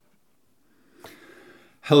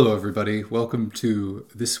Hello, everybody. Welcome to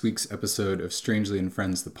this week's episode of Strangely and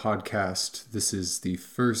Friends, the podcast. This is the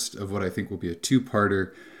first of what I think will be a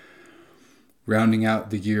two-parter, rounding out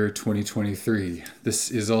the year 2023. This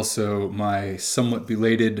is also my somewhat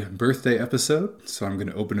belated birthday episode, so I'm going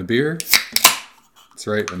to open a beer. That's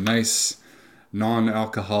right, a nice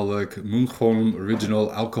non-alcoholic Munkholm original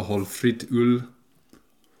alcohol-fritt öl.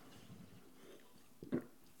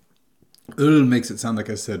 Öl makes it sound like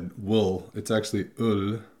I said wool. It's actually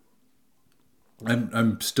öl.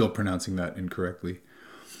 I'm still pronouncing that incorrectly.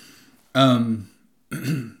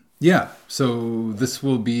 Yeah, so this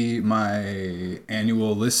will be my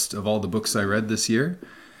annual list of all the books I read this year,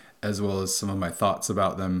 as well as some of my thoughts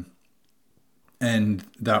about them. And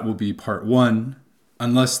that will be part one,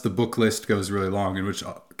 unless the book list goes really long, in which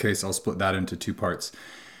case I'll split that into two parts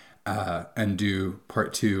and do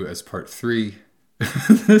part two as part three.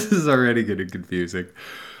 This is already getting confusing.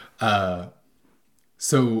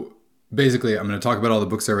 So basically, I'm going to talk about all the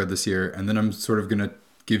books I read this year, and then I'm sort of going to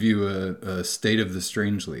give you a state of the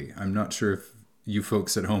strangely. I'm not sure if you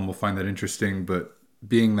folks at home will find that interesting, but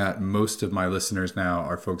being that most of my listeners now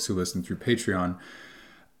are folks who listen through Patreon,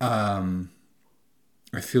 I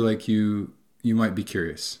feel like you might be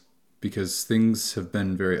curious, because things have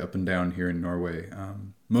been very up and down here in Norway.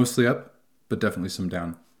 Mostly up, but definitely some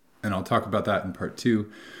down. And I'll talk about that in part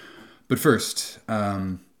two. But first,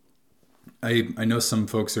 I know some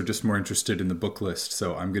folks are just more interested in the book list,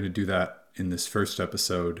 so I'm going to do that in this first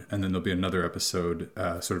episode, and then there'll be another episode,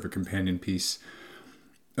 sort of a companion piece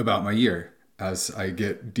about my year as I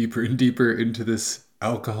get deeper and deeper into this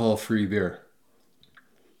alcohol-free beer.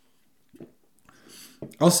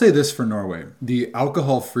 I'll say this for Norway. The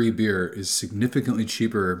alcohol-free beer is significantly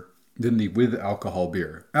cheaper than the with alcohol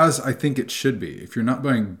beer, as I think it should be. If you're not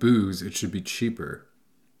buying booze, it should be cheaper.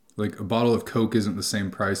 Like, a bottle of Coke isn't the same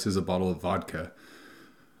price as a bottle of vodka.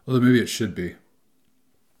 Although maybe it should be.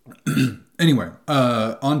 Anyway,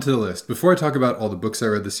 on to the list. Before I talk about all the books I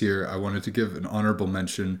read this year, I wanted to give an honorable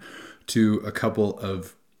mention to a couple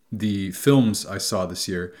of the films I saw this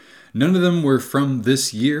year. None of them were from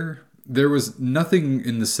this year. There was nothing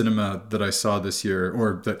in the cinema that I saw this year,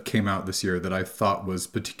 or that came out this year, that I thought was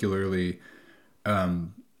particularly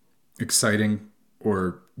exciting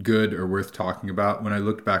or good or worth talking about. When I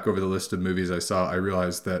looked back over the list of movies I saw, I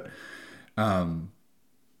realized that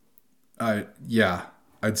I'd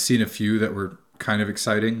seen a few that were kind of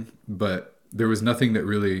exciting, but there was nothing that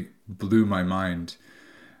really blew my mind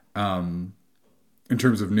in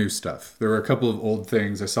terms of new stuff. There were a couple of old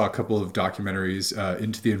things. I saw a couple of documentaries.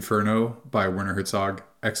 Into the Inferno by Werner Herzog.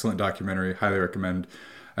 Excellent documentary. Highly recommend.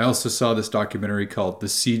 I also saw this documentary called The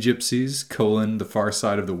Sea Gypsies, The Far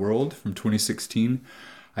Side of the World from 2016.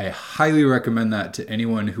 I highly recommend that to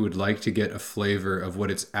anyone who would like to get a flavor of what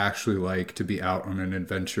it's actually like to be out on an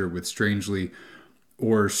adventure with strangely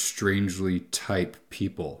or strangely type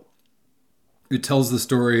people. It tells the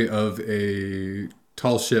story of a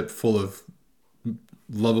tall ship full of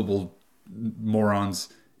lovable morons,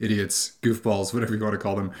 idiots, goofballs, whatever you want to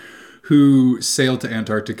call them, who sail to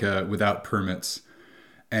Antarctica without permits.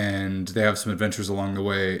 And they have some adventures along the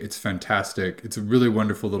way. It's fantastic. It's a really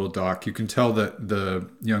wonderful little doc. You can tell that the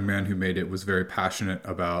young man who made it was very passionate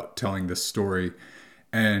about telling this story.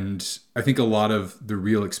 And I think a lot of the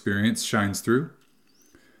real experience shines through.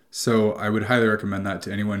 So I would highly recommend that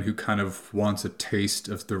to anyone who kind of wants a taste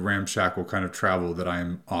of the ramshackle kind of travel that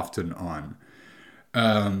I'm often on.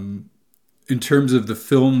 In terms of the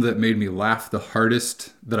film that made me laugh the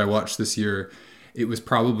hardest that I watched this year, it was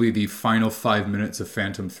probably the final 5 minutes of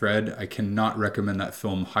Phantom Thread. I cannot recommend that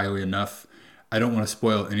film highly enough. I don't want to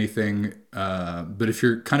spoil anything, but if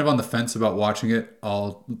you're kind of on the fence about watching it,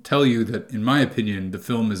 I'll tell you that, in my opinion, the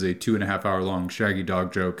film is a 2.5 hour long shaggy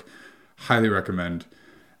dog joke. Highly recommend.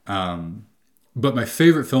 But my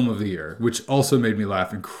favorite film of the year, which also made me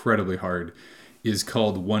laugh incredibly hard, is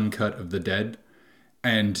called One Cut of the Dead.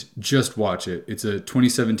 And just watch it. It's a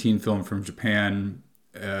 2017 film from Japan.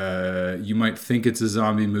 You might think it's a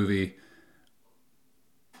zombie movie,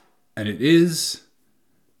 and it is,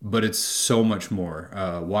 but it's so much more.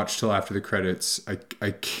 Watch till after the credits. I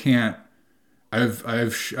can't.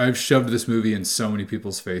 I've shoved this movie in so many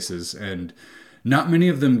people's faces, and not many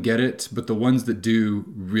of them get it, but the ones that do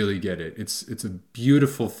really get it. It's a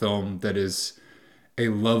beautiful film that is a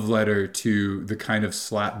love letter to the kind of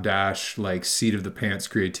slapdash, like seat of the pants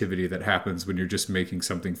creativity that happens when you're just making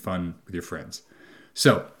something fun with your friends.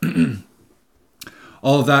 So,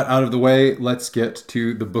 all of that out of the way, let's get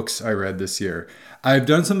to the books I read this year. I've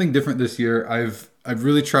done something different this year. I've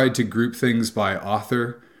really tried to group things by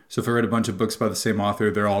author. So if I read a bunch of books by the same author,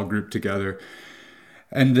 they're all grouped together.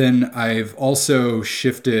 And then I've also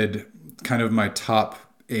shifted kind of my top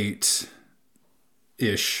 8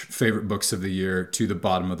 ish favorite books of the year to the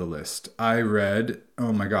bottom of the list. I read,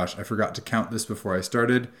 oh my gosh, I forgot to count this before I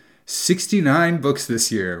started, 69 books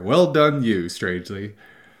this year. Well done, you, strangely.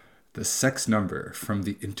 The sex number from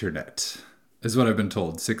the internet is what I've been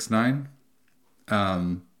told. 69.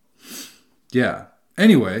 Yeah.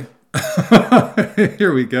 Anyway,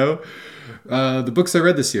 here we go. The books I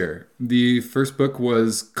read this year. The first book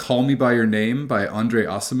was Call Me By Your Name by Andre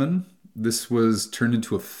Aciman. This was turned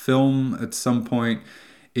into a film at some point.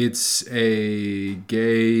 It's a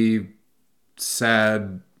gay,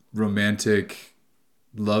 sad, romantic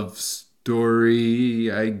love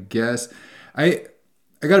story, I guess. I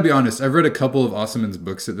gotta be honest, I've read a couple of Aciman's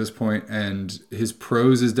books at this point, and his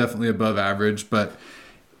prose is definitely above average, but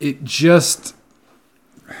it just...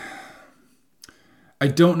 I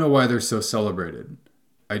don't know why they're so celebrated.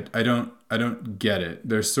 I don't get it.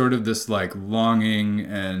 There's sort of this like longing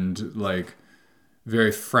and like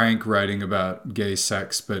very frank writing about gay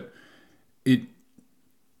sex, but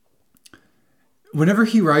whenever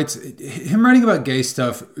he writes, him writing about gay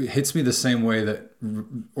stuff hits me the same way that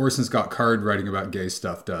Orson Scott Card writing about gay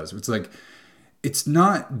stuff does. It's like, it's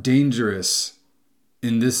not dangerous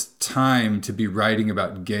in this time to be writing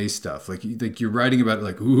about gay stuff. Like you're writing about it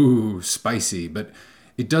like, ooh, spicy, but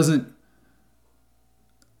it doesn't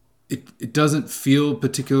feel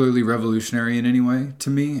particularly revolutionary in any way to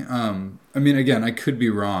me. I mean, again, I could be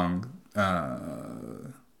wrong,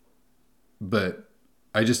 but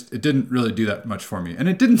it didn't really do that much for me. And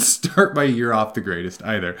it didn't start my year off the greatest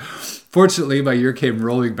either. Fortunately, my year came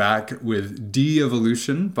rolling back with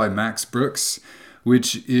De-Evolution by Max Brooks,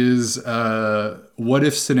 which is a what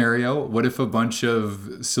if scenario. What if a bunch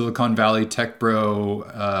of Silicon Valley tech bro,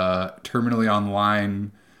 terminally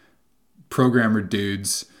online programmer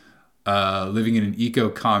dudes living in an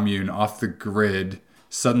eco-commune off the grid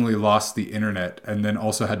suddenly lost the internet and then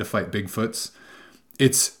also had to fight Bigfoots.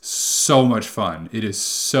 It's so much fun. It is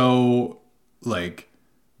so like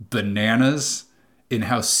bananas in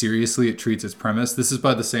how seriously it treats its premise. This is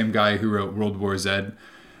by the same guy who wrote World War Z,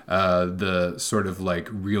 the sort of like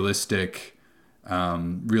realistically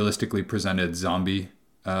presented zombie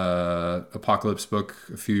apocalypse book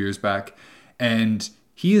a few years back. And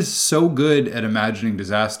he is so good at imagining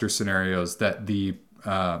disaster scenarios that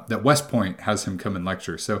that West Point has him come and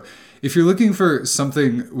lecture. So if you're looking for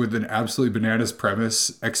something with an absolutely bananas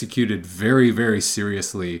premise executed very, very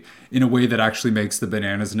seriously in a way that actually makes the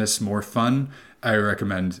bananasness more fun, I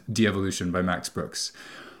recommend De-Evolution by Max Brooks.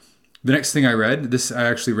 The next thing I read, this I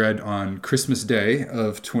actually read on Christmas Day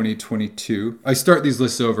of 2022. I start these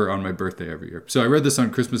lists over on my birthday every year. So I read this on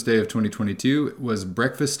Christmas Day of 2022. It was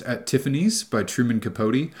Breakfast at Tiffany's by Truman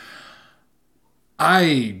Capote.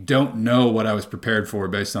 I don't know what I was prepared for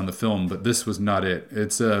based on the film, but this was not it.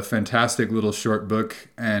 It's a fantastic little short book,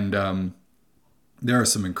 and there are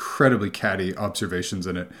some incredibly catty observations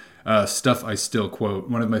in it. Stuff I still quote.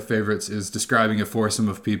 One of my favorites is describing a foursome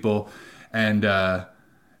of people, and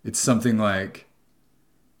it's something like,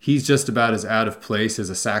 he's just about as out of place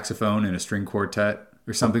as a saxophone in a string quartet,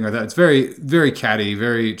 or something like that. It's very, very catty,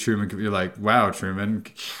 very Truman. You're like, wow, Truman.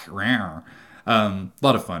 A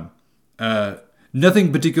lot of fun.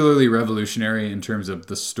 Nothing particularly revolutionary in terms of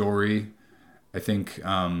the story. I think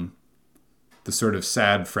the sort of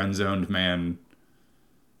sad friend-zoned man,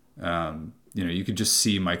 you could just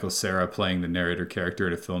see Michael Cera playing the narrator character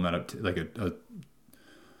at a film like a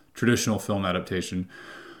traditional film adaptation.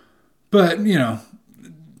 But, you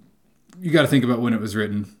got to think about when it was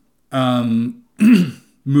written.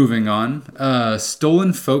 Moving on.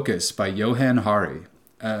 Stolen Focus by Johann Hari.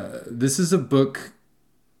 This is a book...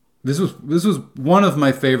 This was one of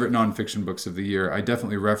my favorite nonfiction books of the year. I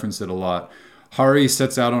definitely reference it a lot. Hari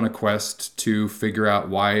sets out on a quest to figure out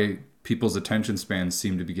why people's attention spans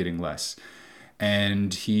seem to be getting less.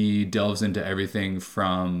 And he delves into everything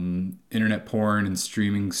from internet porn and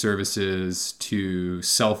streaming services to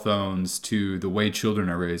cell phones to the way children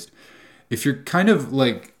are raised. If you're kind of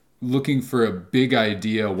like looking for a big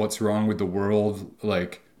idea what's wrong with the world,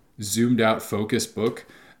 like zoomed out focused book,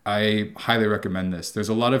 I highly recommend this. There's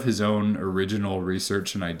a lot of his own original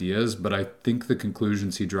research and ideas, but I think the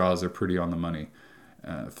conclusions he draws are pretty on the money.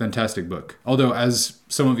 Fantastic book. Although, as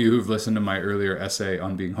some of you who've listened to my earlier essay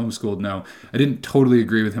on being homeschooled know, I didn't totally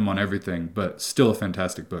agree with him on everything, but still a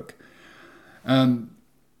fantastic book.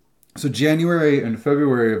 So January and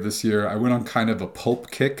February of this year, I went on kind of a pulp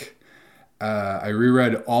kick. I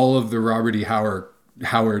reread all of the Robert E.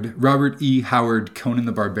 Howard Conan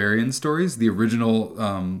the Barbarian stories, the original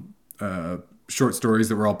short stories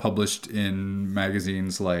that were all published in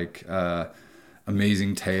magazines like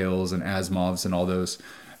Amazing Tales and Asimov's and all those.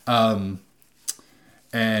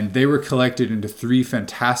 And they were collected into three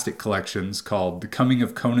fantastic collections called The Coming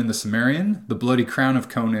of Conan the Cimmerian, The Bloody Crown of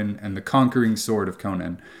Conan, and The Conquering Sword of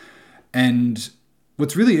Conan. And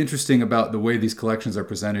what's really interesting about the way these collections are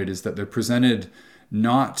presented is that they're presented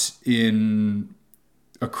not in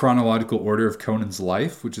a chronological order of Conan's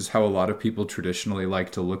life, which is how a lot of people traditionally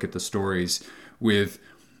like to look at the stories, with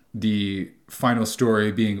the final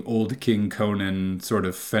story being old King Conan sort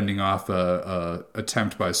of fending off a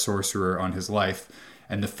attempt by a sorcerer on his life,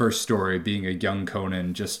 and the first story being a young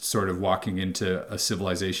Conan just sort of walking into a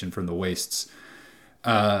civilization from the wastes.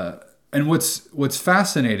 And what's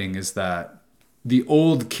fascinating is that the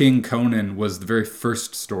old King Conan was the very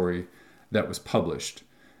first story that was published.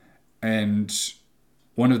 And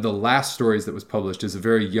one of the last stories that was published is a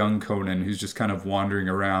very young Conan who's just kind of wandering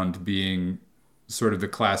around being sort of the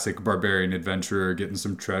classic barbarian adventurer, getting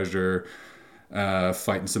some treasure,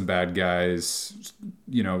 fighting some bad guys,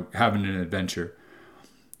 having an adventure.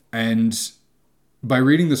 And by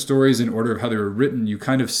reading the stories in order of how they were written, you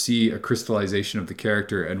kind of see a crystallization of the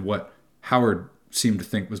character and what Howard seemed to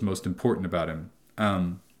think was most important about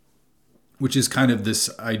him, which is kind of this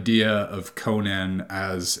idea of Conan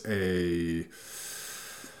as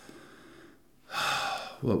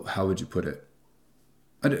well, how would you put it?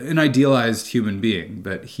 An idealized human being,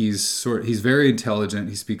 that he's very intelligent.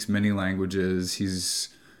 He speaks many languages. He's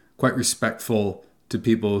quite respectful to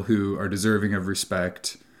people who are deserving of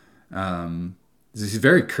respect. He's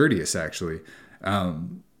very courteous, actually.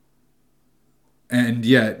 And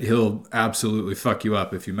yet he'll absolutely fuck you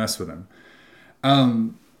up if you mess with him.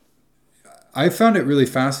 I found it really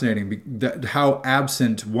fascinating that how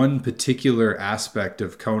absent one particular aspect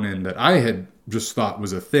of Conan that I had just thought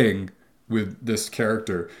was a thing with this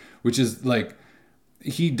character, which is like,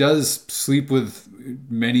 he does sleep with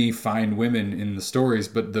many fine women in the stories,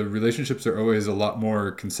 but the relationships are always a lot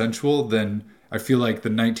more consensual than I feel like the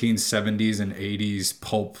 1970s and 80s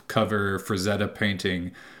pulp cover Frazetta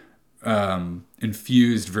painting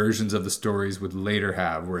infused versions of the stories would later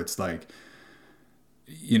have, where it's like,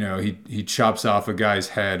 he chops off a guy's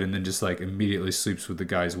head and then just like immediately sleeps with the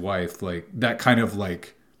guy's wife. Like that kind of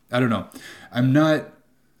like, I don't know. I'm not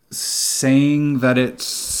saying that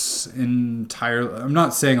it's entirely, I'm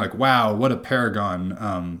not saying like, wow, what a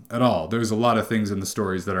paragon at all. There's a lot of things in the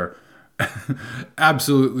stories that are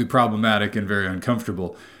absolutely problematic and very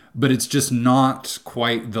uncomfortable, but it's just not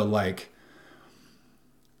quite the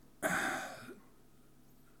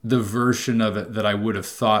the version of it that I would have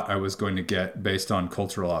thought I was going to get based on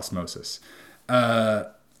cultural osmosis.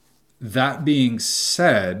 That being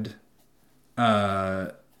said,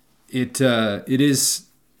 it is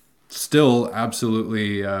still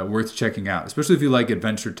absolutely worth checking out, especially if you like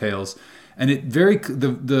adventure tales. And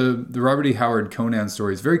the Robert E. Howard Conan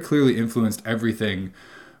stories very clearly influenced everything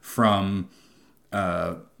from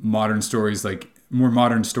more modern stories like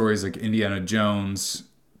Indiana Jones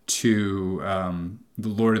to the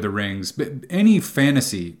Lord of the Rings. But any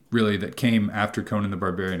fantasy really that came after Conan the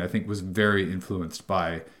Barbarian, I think, was very influenced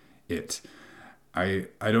by it. I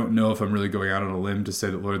don't know if I'm really going out on a limb to say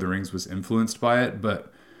that Lord of the Rings was influenced by it,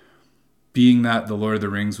 but being that The Lord of the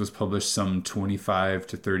Rings was published some 25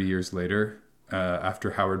 to 30 years later,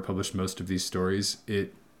 after Howard published most of these stories,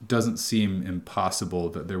 it doesn't seem impossible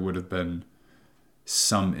that there would have been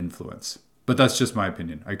some influence. But that's just my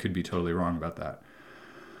opinion. I could be totally wrong about that.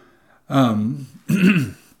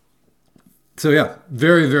 So yeah,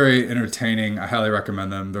 very, very entertaining. I highly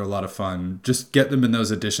recommend them. They're a lot of fun. Just get them in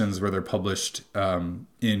those editions where they're published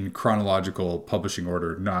in chronological publishing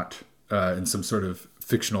order, not in some sort of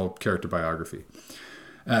fictional character biography.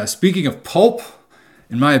 Speaking of pulp,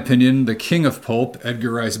 in my opinion, the king of pulp,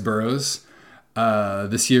 Edgar Rice Burroughs.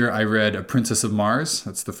 This year I read A Princess of Mars.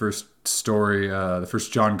 That's the first story, the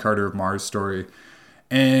first John Carter of Mars story.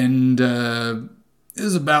 And it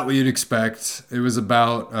was about what you'd expect. It was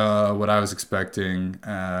about what I was expecting.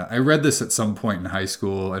 I read this at some point in high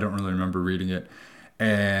school. I don't really remember reading it.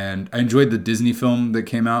 And I enjoyed the Disney film that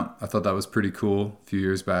came out. I thought that was pretty cool a few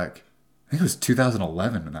years back. I think it was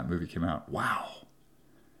 2011 when that movie came out. Wow.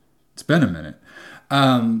 It's been a minute.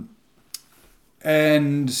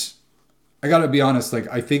 And I gotta be honest,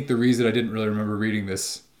 I think the reason I didn't really remember reading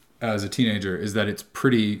this as a teenager is that it's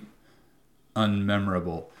pretty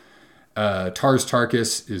unmemorable. Tars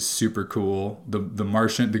Tarkas is super cool.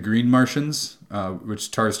 The Green Martians,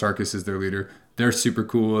 which Tars Tarkas is their leader, they're super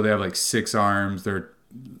cool. They have 6 arms. They're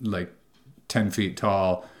 10 feet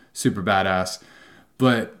tall, super badass.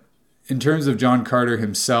 But in terms of John Carter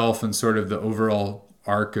himself and sort of the overall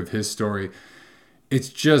arc of his story, it's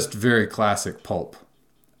just very classic pulp.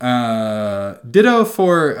 Ditto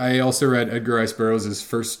for, I also read Edgar Rice Burroughs'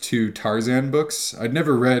 first 2 Tarzan books. I'd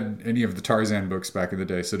never read any of the Tarzan books back in the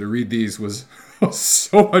day, so to read these was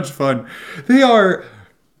so much fun. They are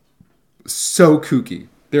so kooky.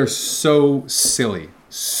 They're so silly.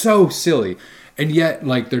 So silly. And yet,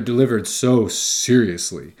 like, they're delivered so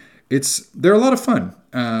seriously. They're a lot of fun.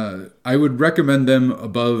 I would recommend them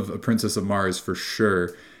above A Princess of Mars for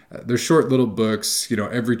sure. They're short little books.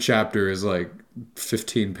 Every chapter is like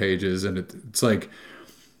 15 pages, and it's like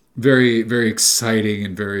very, very exciting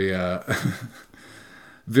and very,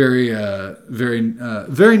 very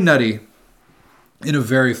nutty in a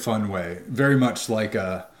very fun way. Very much like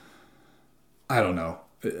I don't know.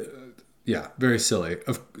 Yeah, very silly.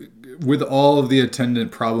 With all of the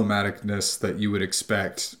attendant problematicness that you would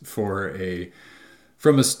expect from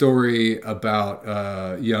a story about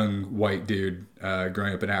a young white dude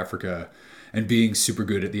growing up in Africa and being super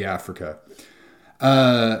good at the Africa.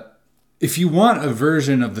 If you want a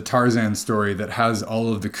version of the Tarzan story that has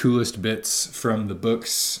all of the coolest bits from the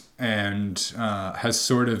books and has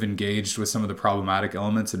sort of engaged with some of the problematic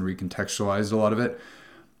elements and recontextualized a lot of it,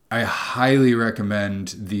 I highly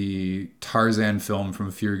recommend the Tarzan film from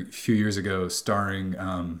a few years ago starring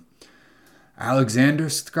Alexander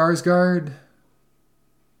Skarsgård?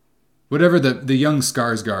 Whatever, the young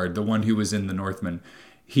Skarsgård, the one who was in The Northman.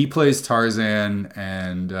 He plays Tarzan,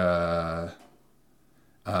 and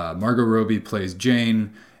Margot Robbie plays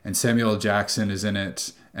Jane, and Samuel L. Jackson is in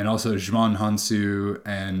it, and also Djimon Hounsou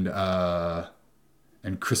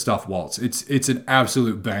and Christoph Waltz. It's an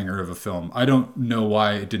absolute banger of a film. I don't know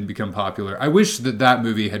why it didn't become popular. I wish that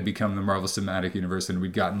movie had become the Marvel Cinematic Universe and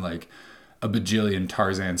we'd gotten like a bajillion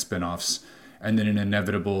Tarzan spinoffs and then an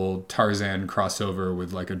inevitable Tarzan crossover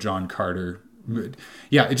with like a John Carter.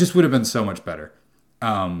 Yeah, it just would have been so much better.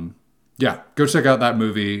 Yeah, go check out that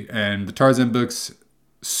movie. And the Tarzan books,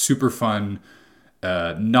 super fun.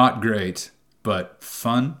 Not great, but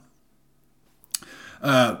fun.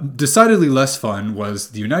 Decidedly less fun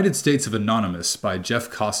was The United States of Anonymous by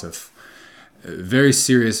Jeff Kosseff. A very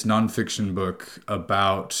serious nonfiction book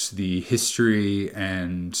about the history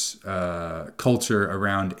and culture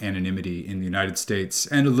around anonymity in the United States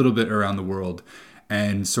and a little bit around the world,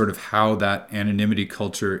 and sort of how that anonymity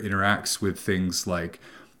culture interacts with things like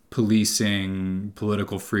policing,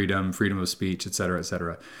 political freedom, freedom of speech, etc.,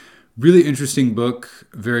 etc. Really interesting book,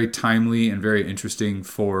 very timely and very interesting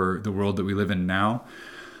for the world that we live in now.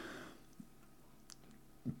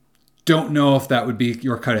 Don't know if that would be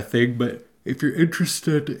your kind of thing, but if you're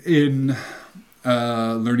interested in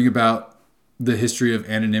learning about the history of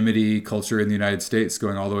anonymity culture in the United States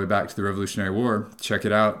going all the way back to the Revolutionary War, check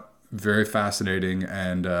it out. Very fascinating,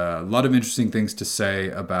 and a lot of interesting things to say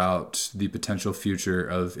about the potential future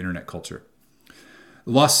of internet culture.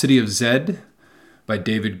 Lost City of Zed by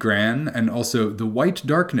David Grann, and also The White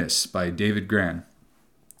Darkness by David Grann.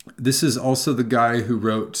 This is also the guy who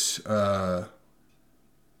wrote, I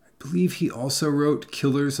believe he also wrote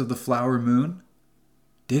Killers of the Flower Moon.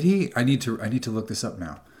 Did he? I need to look this up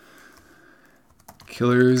now.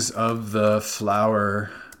 Killers of the Flower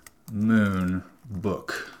Moon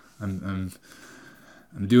book. I'm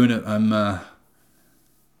doing it. I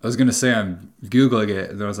was going to say I'm Googling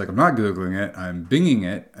it. And then I was like, I'm not Googling it. I'm Binging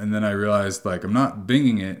it. And then I realized, like, I'm not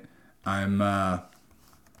Binging it. I'm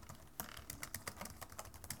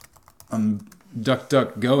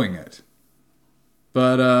DuckDuckGoing it.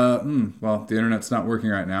 But, well, the internet's not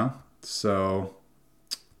working right now. So,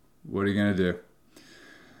 what are you going to do?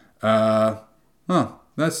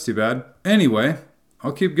 That's too bad. Anyway,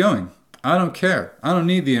 I'll keep going. I don't care. I don't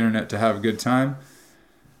need the internet to have a good time.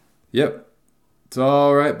 Yep. It's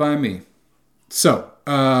all right by me. So,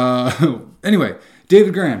 anyway,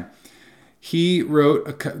 David Grann. He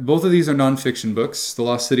wrote, both of these are nonfiction books. The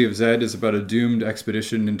Lost City of Zed is about a doomed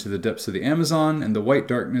expedition into the depths of the Amazon, and The White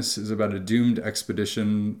Darkness is about a doomed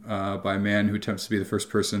expedition by a man who attempts to be the first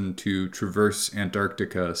person to traverse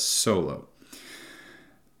Antarctica solo.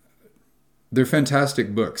 They're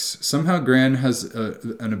fantastic books. Somehow Grann has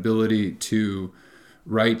an ability to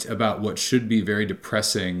write about what should be very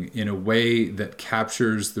depressing in a way that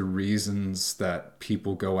captures the reasons that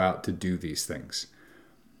people go out to do these things.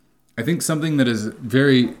 I think something that is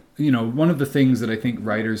very, one of the things that I think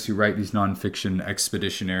writers who write these nonfiction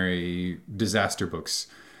expeditionary disaster books,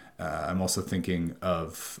 I'm also thinking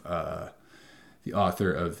of the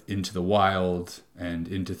author of Into the Wild and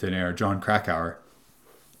Into Thin Air, John Krakauer,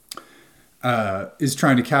 is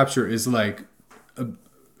trying to capture is like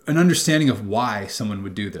an understanding of why someone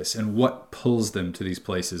would do this and what pulls them to these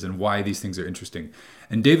places and why these things are interesting.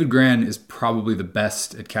 And David Grann is probably the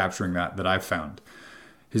best at capturing that I've found.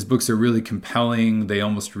 His books are really compelling. They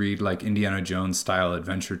almost read like Indiana Jones style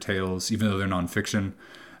adventure tales, even though they're nonfiction.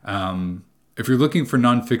 If you're looking for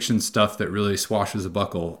nonfiction stuff that really swashes a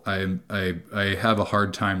buckle, I have a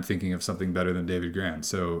hard time thinking of something better than David Grann.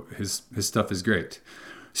 So his stuff is great.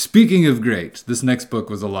 Speaking of great, this next book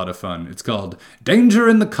was a lot of fun. It's called Danger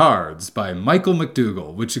in the Cards by Michael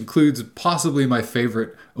McDougall, which includes possibly my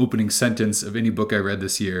favorite opening sentence of any book I read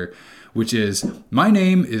this year, which is, "My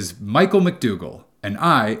name is Michael McDougall, and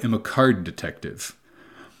I am a card detective."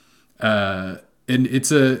 And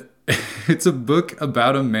it's a it's a book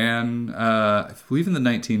about a man, I believe in the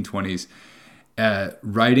 1920s,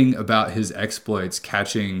 writing about his exploits,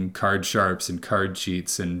 catching card sharps and card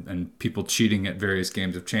cheats and people cheating at various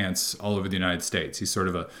games of chance all over the United States. He's sort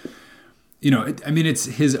of a, it's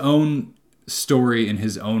his own story in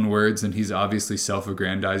his own words, and he's obviously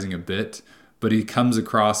self-aggrandizing a bit, but he comes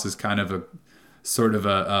across as kind of a sort of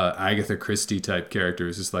a Agatha Christie type character.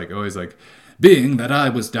 It's just like, always like, "Being that I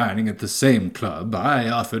was dining at the same club, I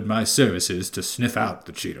offered my services to sniff out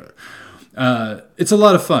the cheater." It's a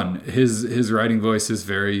lot of fun. His writing voice is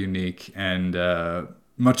very unique, and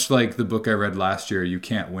much like the book I read last year, You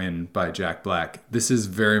Can't Win by Jack Black, this is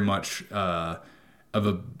very much of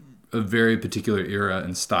a very particular era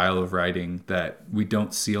and style of writing that we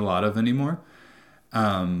don't see a lot of anymore.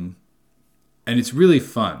 And it's really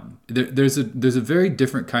fun. There's a very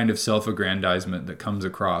different kind of self-aggrandizement that comes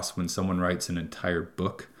across when someone writes an entire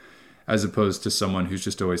book, as opposed to someone who's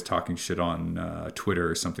just always talking shit on Twitter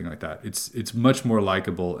or something like that. It's much more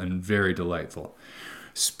likable and very delightful.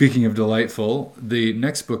 Speaking of delightful, the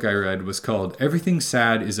next book I read was called Everything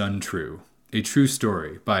Sad is Untrue, A True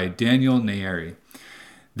Story by Daniel Nayeri.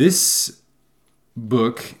 This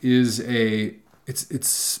book is it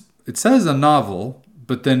says a novel,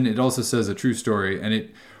 but then it also says a true story, and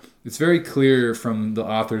it's very clear from the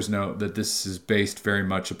author's note that this is based very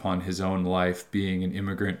much upon his own life, being an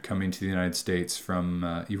immigrant coming to the United States from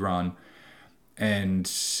Iran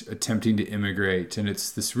and attempting to immigrate. And it's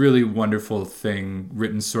this really wonderful thing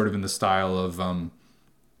written sort of in the style of,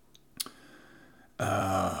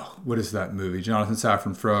 what is that movie? Jonathan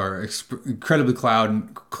Safran Foer,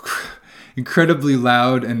 incredibly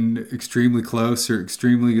loud and extremely close, or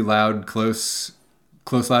extremely loud, close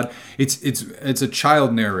loud. It's a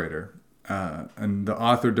child narrator, and the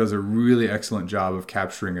author does a really excellent job of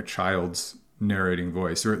capturing a child's narrating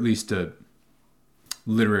voice, or at least a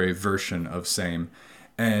literary version of same.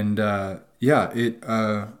 And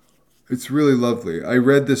it's really lovely. I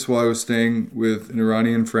read this while I was staying with an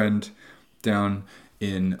Iranian friend down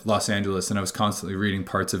in Los Angeles, and I was constantly reading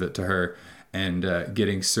parts of it to her and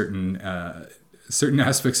getting certain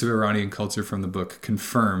aspects of Iranian culture from the book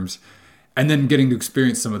confirmed, and then getting to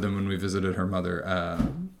experience some of them when we visited her mother.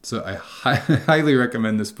 So I highly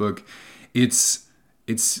recommend this book. It's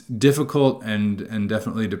difficult and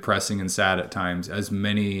definitely depressing and sad at times, as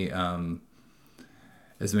many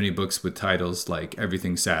books with titles like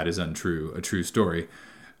Everything Sad is Untrue, A True Story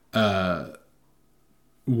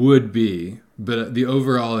would be. But the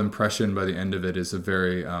overall impression by the end of it is a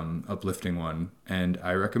very uplifting one, and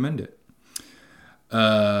I recommend it.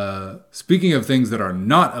 Speaking of things that are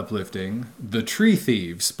not uplifting, The Tree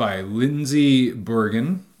Thieves by Lindsay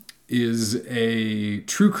Bergen is a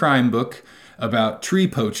true crime book about tree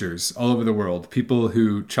poachers all over the world. People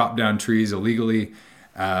who chop down trees illegally,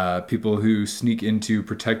 people who sneak into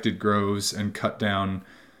protected groves and cut down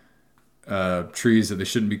trees that they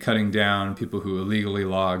shouldn't be cutting down, people who illegally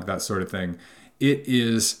log, that sort of thing. It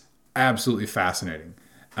is absolutely fascinating.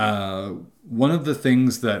 One of the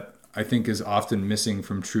things that I think is often missing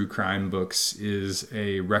from true crime books is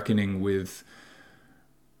a reckoning with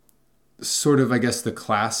sort of, I guess,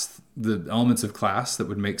 the elements of class that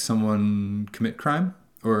would make someone commit crime,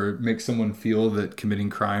 or make someone feel that committing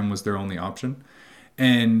crime was their only option.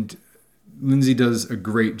 And Lindsay does a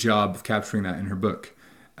great job of capturing that in her book.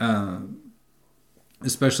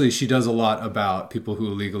 Especially, she does a lot about people who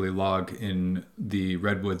illegally log in the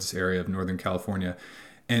Redwoods area of Northern California,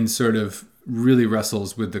 and sort of really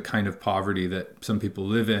wrestles with the kind of poverty that some people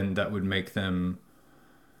live in that would make them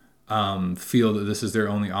feel that this is their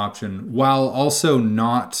only option, while also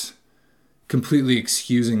not completely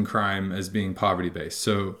excusing crime as being poverty-based.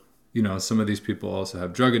 So, some of these people also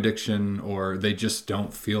have drug addiction, or they just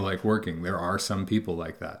don't feel like working. There are some people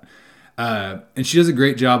like that. And she does a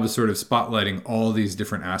great job of sort of spotlighting all these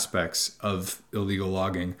different aspects of illegal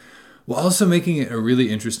logging, while also making it a really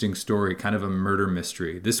interesting story, kind of a murder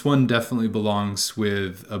mystery. This one definitely belongs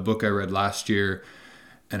with a book I read last year,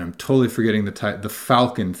 and I'm totally forgetting the title. The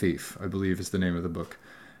Falcon Thief, I believe, is the name of the book.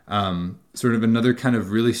 Sort of another kind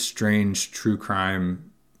of really strange true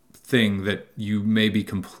crime thing that you may be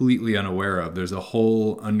completely unaware of. There's a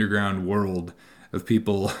whole underground world of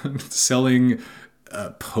people selling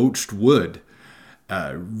poached wood.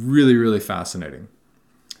 Really, really fascinating.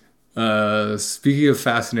 Speaking of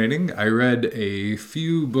fascinating, I read a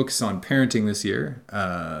few books on parenting this year,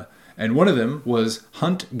 and one of them was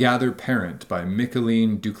Hunt, Gather, Parent by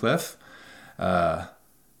Micheline Duclef.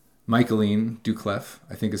 Micheline Duclef,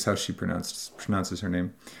 I think is how she pronounces her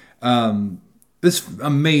name. This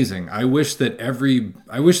amazing. I wish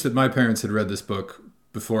that my parents had read this book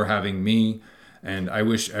before having me, and I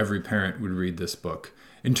wish every parent would read this book.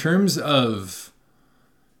 In terms of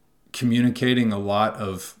communicating a lot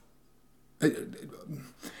of...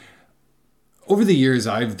 Over the years,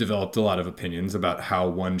 I've developed a lot of opinions about how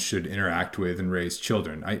one should interact with and raise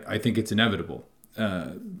children. I think it's inevitable.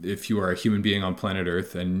 If you are a human being on planet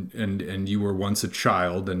Earth and you were once a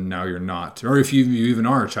child and now you're not, or if you even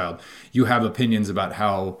are a child, you have opinions about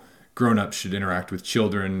how grown-ups should interact with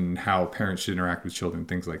children, how parents should interact with children,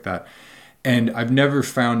 things like that. And I've never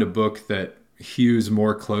found a book that hews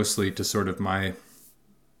more closely to sort of a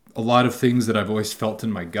lot of things that I've always felt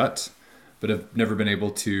in my gut, but have never been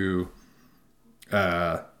able to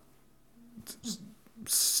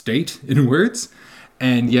state in words.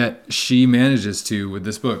 And yet she manages to with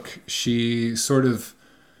this book. She sort of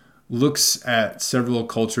looks at several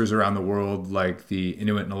cultures around the world, like the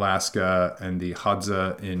Inuit in Alaska and the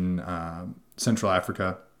Hadza in Central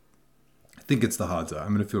Africa. I think it's the Hadza. I'm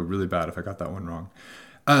going to feel really bad if I got that one wrong.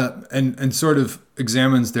 And sort of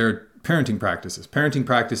examines their parenting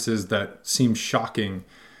practices that seem shocking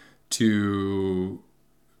to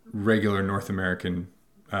regular North American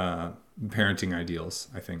parenting ideals,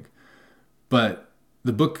 I think. But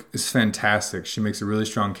the book is fantastic. She makes a really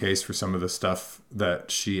strong case for some of the stuff that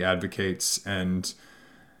she advocates. And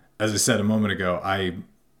as I said a moment ago, I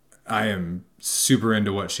am super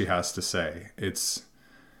into what she has to say. It's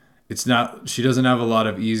not, she doesn't have a lot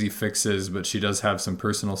of easy fixes, but she does have some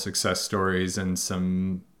personal success stories and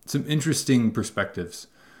some interesting perspectives,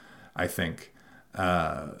 I think.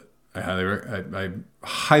 I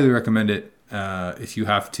highly recommend it. If you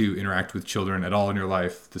have to interact with children at all in your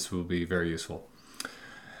life, this will be very useful.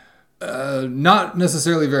 Not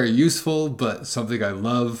necessarily very useful, but something I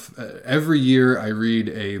love. Every year I read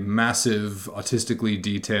a massive, autistically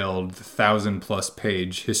detailed 1,000+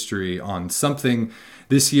 page history on something.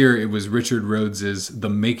 This year it was Richard Rhodes's The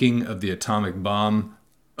Making of the Atomic Bomb.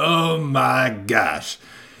 Oh my gosh.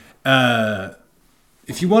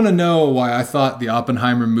 If you want to know why I thought the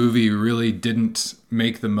Oppenheimer movie really didn't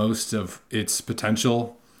make the most of its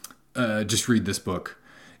potential, just read this book.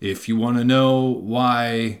 If you want to know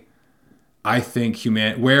why where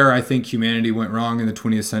I think humanity went wrong in the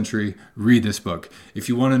 20th century, read this book. If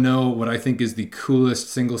you want to know what I think is the coolest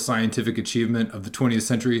single scientific achievement of the 20th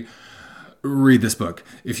century, read this book.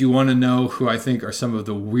 If you want to know who I think are some of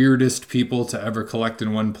the weirdest people to ever collect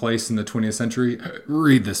in one place in the 20th century,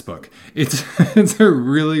 read this book. It's a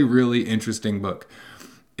really, really interesting book.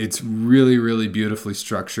 It's really, really beautifully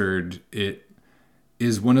structured. It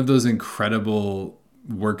is one of those incredible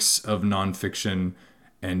works of nonfiction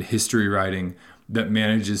and history writing that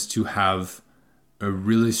manages to have a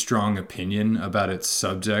really strong opinion about its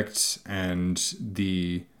subject and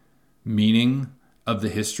the meaning of the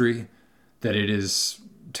history that it is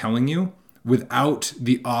telling you without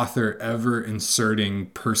the author ever inserting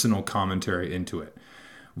personal commentary into it.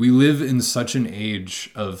 We live in such an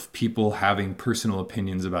age of people having personal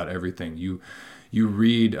opinions about everything. You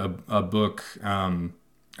read a book,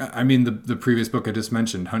 the previous book I just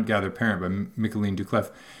mentioned, Hunt, Gather, Parent by Micheline Duclef,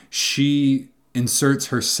 she inserts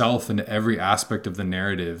herself into every aspect of the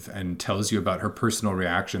narrative and tells you about her personal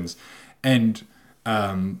reactions. And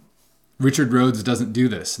Richard Rhodes doesn't do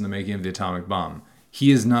this in The Making of the Atomic Bomb.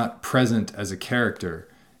 He is not present as a character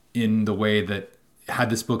in the way that, had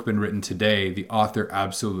this book been written today, the author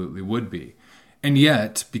absolutely would be. And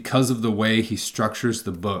yet, because of the way he structures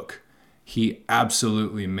the book, he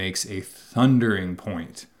absolutely makes a thundering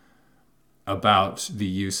point about the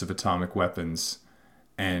use of atomic weapons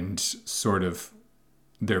and sort of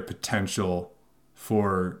their potential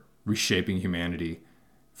for reshaping humanity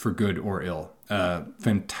for good or ill.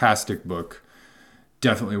 Fantastic book.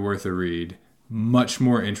 Definitely worth a read. Much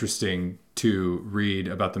more interesting to read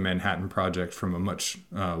about the Manhattan Project from a much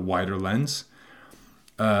wider lens.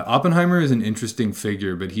 Oppenheimer is an interesting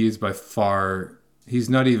figure, but he is by far... he's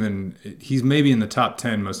maybe in the top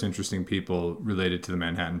 10 most interesting people related to the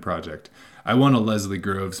Manhattan Project. I want a Leslie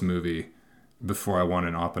Groves movie before I want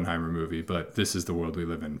an Oppenheimer movie, but this is the world we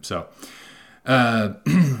live in. So,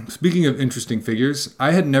 speaking of interesting figures,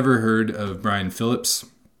 I had never heard of Brian Phillips.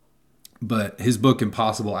 But his book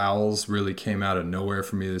Impossible Owls really came out of nowhere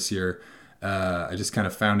for me this year. I just kind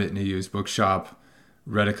of found it in a used bookshop,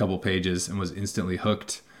 read a couple pages, and was instantly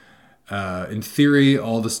hooked. In theory,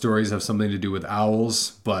 all the stories have something to do with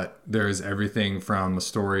owls, but there's everything from a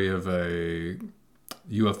story of a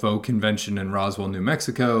UFO convention in Roswell, New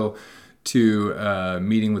Mexico, to a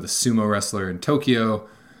meeting with a sumo wrestler in Tokyo,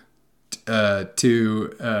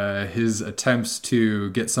 to his attempts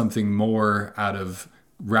to get something more out of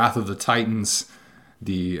Wrath of the Titans,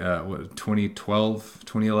 the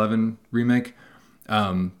 2011 remake,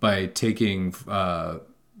 by taking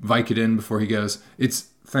Vicodin before he goes. It's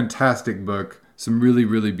a fantastic book. Some really,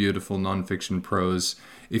 really beautiful nonfiction prose.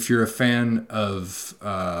 If you're a fan of,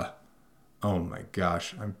 oh my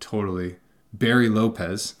gosh, Barry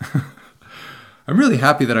Lopez. I'm really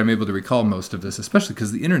happy that I'm able to recall most of this, especially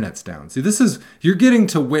because the internet's down. See, you're getting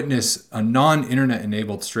to witness a non-internet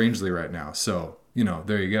enabled Strangely right now. So,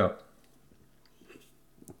 there you go.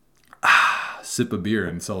 Sip a beer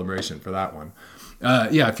in celebration for that one.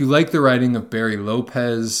 If you like the writing of Barry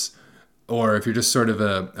Lopez, or if you're just sort of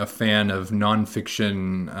a fan of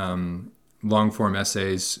nonfiction long-form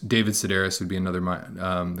essays, David Sedaris would be another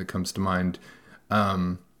that comes to mind.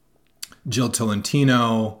 Jill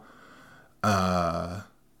Tolentino.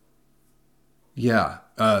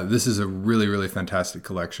 This is a really, really fantastic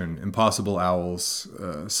collection. Impossible Owls.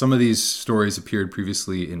 Some of these stories appeared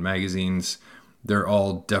previously in magazines. They're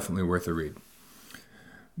all definitely worth a read.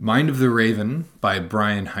 Mind of the Raven by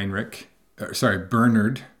Bernard Heinrich,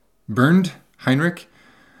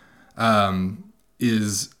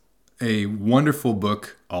 is a wonderful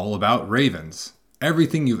book all about ravens.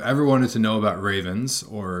 Everything you've ever wanted to know about ravens,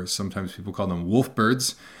 or sometimes people call them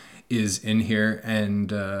wolfbirds, is in here.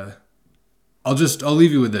 And I'll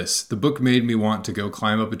leave you with this. The book made me want to go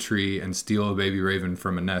climb up a tree and steal a baby raven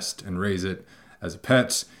from a nest and raise it as a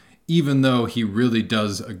pet, even though he really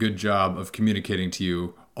does a good job of communicating to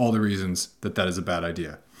you all the reasons that is a bad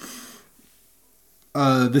idea.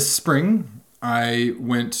 This spring, I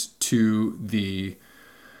went to the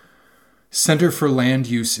Center for Land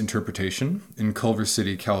Use Interpretation in Culver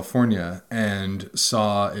City, California, and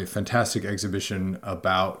saw a fantastic exhibition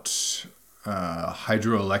about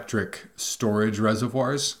hydroelectric storage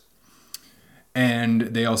reservoirs. And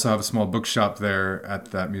they also have a small bookshop there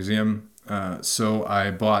at that museum. So I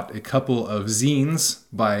bought a couple of zines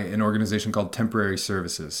by an organization called Temporary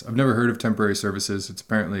Services. I've never heard of Temporary Services. It's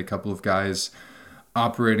apparently a couple of guys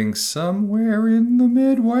operating somewhere in the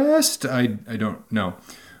Midwest. I don't know.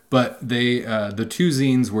 But they the two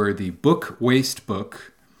zines were the Book Waste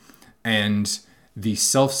Book and the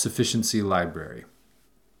Self-Sufficiency Library.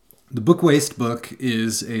 The Book Waste Book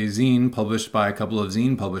is a zine published by a couple of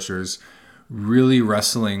zine publishers, really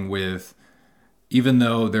wrestling with, even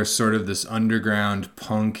though there's sort of this underground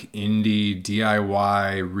punk, indie,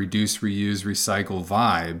 DIY, reduce, reuse, recycle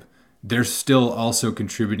vibe, they're still also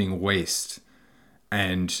contributing waste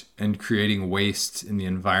and creating waste in the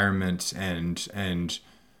environment, and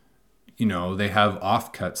they have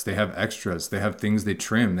offcuts, they have extras, they have things they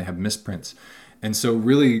trim, they have misprints. And so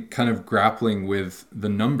really kind of grappling with the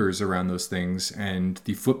numbers around those things and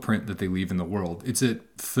the footprint that they leave in the world. It's a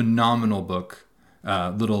phenomenal book,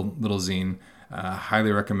 little zine.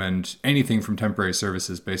 Highly recommend anything from Temporary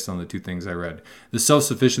Services based on the two things I read. The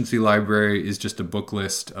Self-Sufficiency Library is just a book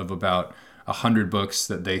list of about 100 books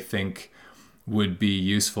that they think would be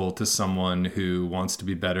useful to someone who wants to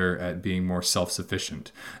be better at being more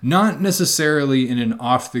self-sufficient. Not necessarily in an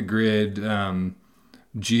off-the-grid,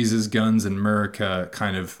 Jesus, guns, and America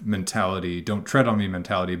kind of mentality, don't tread on me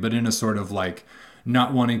mentality, but in a sort of like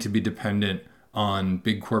not wanting to be dependent on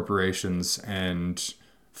big corporations and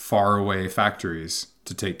faraway factories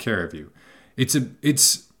to take care of you. It's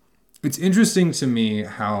interesting to me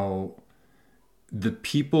how the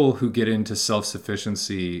people who get into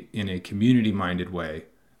self-sufficiency in a community-minded way,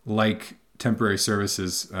 like Temporary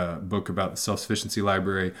Services book about the Self-Sufficiency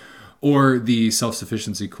Library, or the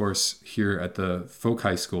self-sufficiency course here at the Folk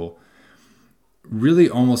High School, really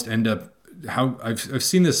almost end up, how I've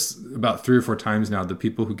seen this about 3 or 4 times now, the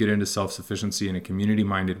people who get into self-sufficiency in a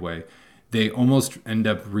community-minded way, they almost end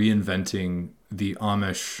up reinventing the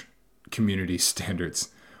Amish community standards.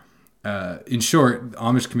 In short,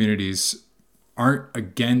 Amish communities aren't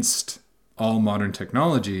against all modern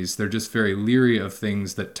technologies. They're just very leery of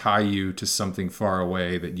things that tie you to something far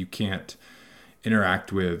away that you can't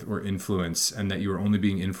interact with or influence, and that you are only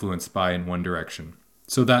being influenced by in one direction.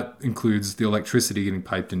 So that includes the electricity getting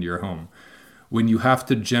piped into your home. When you have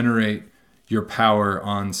to generate your power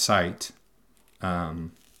on site,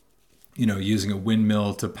 using a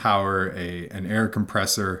windmill to power an air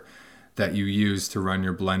compressor, that you use to run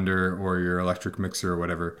your blender or your electric mixer or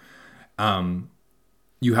whatever,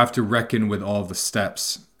 you have to reckon with all the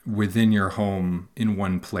steps within your home in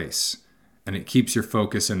one place. And it keeps your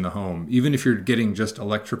focus in the home. Even if you're getting just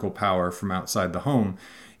electrical power from outside the home,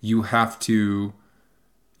 you're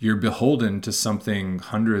beholden to something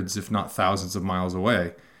hundreds, if not thousands of miles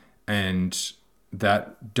away. And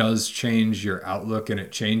that does change your outlook, and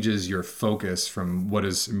it changes your focus from what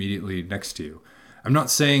is immediately next to you. I'm not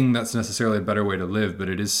saying that's necessarily a better way to live, but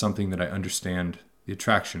it is something that I understand the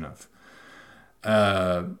attraction of.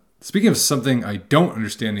 Speaking of something I don't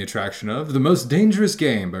understand the attraction of, The Most Dangerous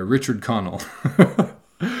Game by Richard Connell.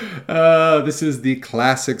 This is the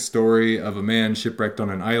classic story of a man shipwrecked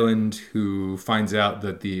on an island who finds out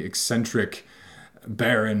that the eccentric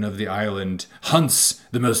baron of the island hunts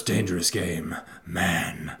the most dangerous game,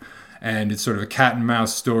 man. And it's sort of a cat and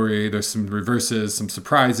mouse story. There's some reverses, some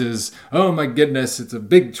surprises. Oh my goodness, it's a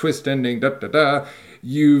big twist ending, da da da.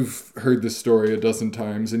 You've heard this story a dozen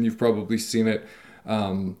times, and you've probably seen it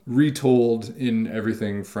retold in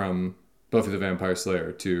everything from Buffy the Vampire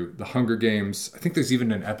Slayer to The Hunger Games. I think there's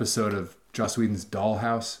even an episode of Joss Whedon's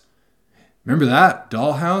Dollhouse. Remember that?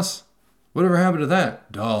 Dollhouse? Whatever happened to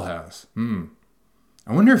that? Dollhouse.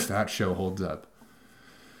 I wonder if that show holds up.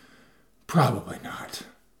 Probably not.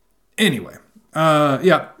 Anyway,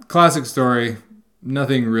 classic story.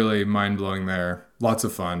 Nothing really mind-blowing there. Lots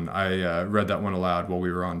of fun. I read that one aloud while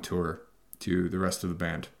we were on tour to the rest of the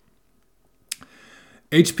band.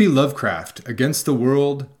 H.P. Lovecraft, Against the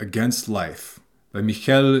World, Against Life, by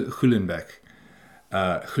Michael Houellebecq.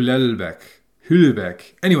 Houellebecq.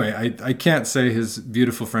 Anyway, I can't say his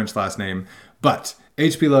beautiful French last name, but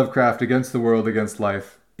H.P. Lovecraft, Against the World, Against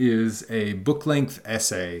Life is a book-length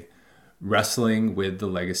essay wrestling with the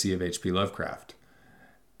legacy of H.P. Lovecraft.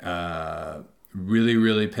 Really,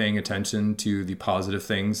 really paying attention to the positive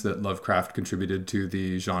things that Lovecraft contributed to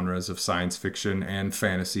the genres of science fiction and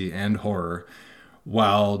fantasy and horror,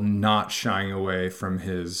 while not shying away from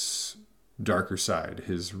his darker side,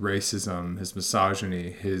 his racism, his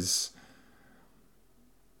misogyny, his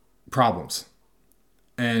problems.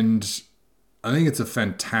 And I think it's a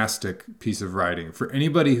fantastic piece of writing for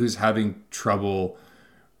anybody who's having trouble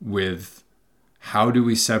with how do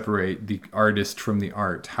we separate the artist from the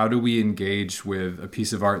art? How do we engage with a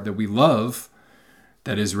piece of art that we love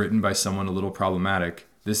that is written by someone a little problematic?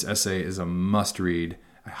 This essay is a must-read.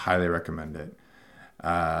 I highly recommend it.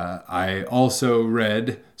 I also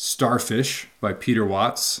read Starfish by Peter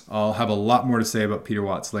Watts. I'll have a lot more to say about Peter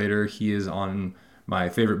Watts later. He is on my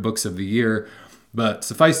favorite books of the year. But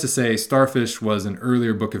suffice to say, Starfish was an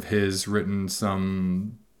earlier book of his written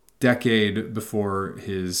some decade before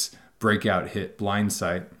his breakout hit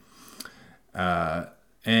Blindsight.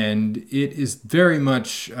 And it is very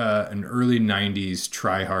much an early 90s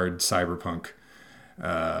try-hard cyberpunk.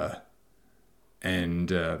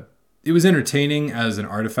 It was entertaining as an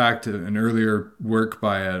artifact, an earlier work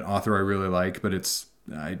by an author I really like, but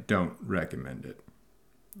I don't recommend it.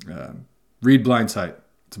 Read Blindsight.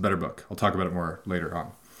 It's a better book. I'll talk about it more later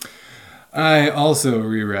on. I also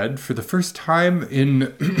reread, for the first time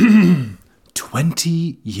in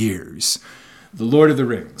 20 years, The Lord of the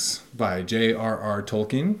Rings by J.R.R.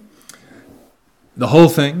 Tolkien. The whole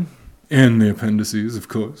thing, and the appendices, of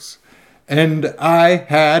course. And I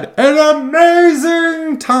had an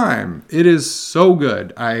amazing time. It is so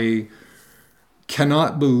good. I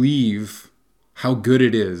cannot believe how good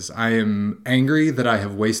it is. I am angry that I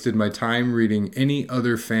have wasted my time reading any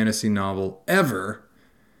other fantasy novel ever.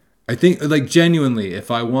 I think, genuinely, if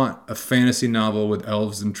I want a fantasy novel with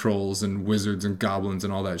elves and trolls and wizards and goblins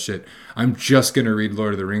and all that shit, I'm just going to read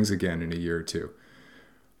Lord of the Rings again in a year or two.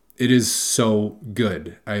 It is so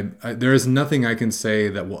good. There is nothing I can say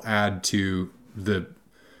that will add to the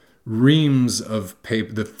reams of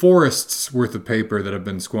paper, the forests worth of paper that have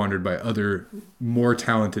been squandered by other more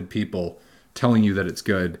talented people telling you that it's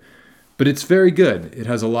good. But it's very good. It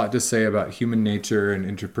has a lot to say about human nature and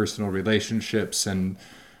interpersonal relationships and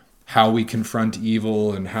how we confront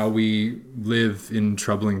evil and how we live in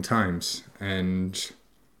troubling times. And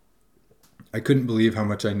I couldn't believe how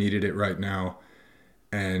much I needed it right now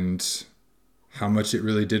and how much it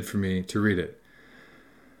really did for me to read it.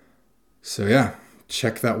 So yeah,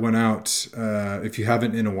 check that one out if you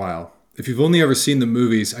haven't in a while. If you've only ever seen the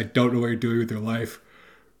movies, I don't know what you're doing with your life.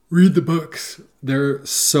 Read the books. They're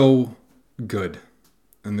so good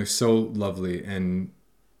and they're so lovely, and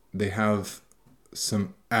they have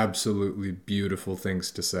some absolutely beautiful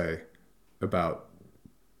things to say about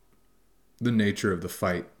the nature of the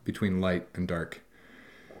fight between light and dark.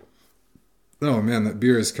 Oh man, that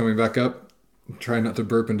beer is coming back up. I'm trying not to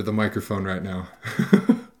burp into the microphone right now.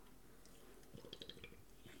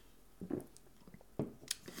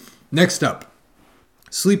 Next up,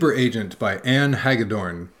 Sleeper Agent by Anne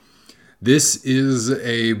Hagedorn. This is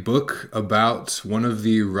a book about one of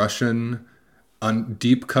the Russian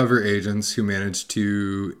deep cover agents who managed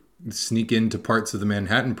to sneak into parts of the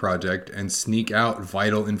Manhattan Project and sneak out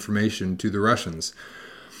vital information to the Russians.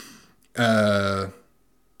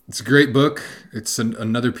 It's a great book. It's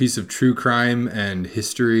another piece of true crime and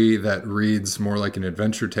history that reads more like an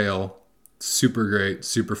adventure tale. Super great,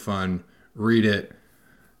 super fun. Read it.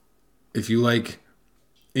 If you like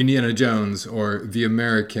Indiana Jones or The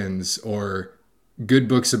Americans or good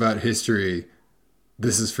books about history,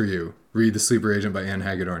 this is for you. Read The Sleeper Agent by Anne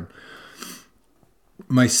Hagedorn.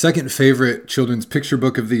 My second favorite children's picture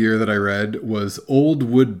book of the year that I read was Old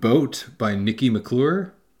Wood Boat by Nikki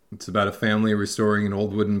McClure. It's about a family restoring an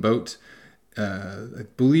old wooden boat. I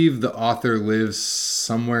believe the author lives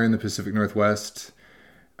somewhere in the Pacific Northwest.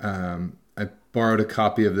 I borrowed a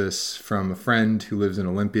copy of this from a friend who lives in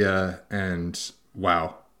Olympia, and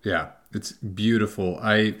wow, yeah, it's beautiful.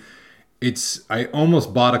 I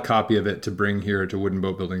almost bought a copy of it to bring here to Wooden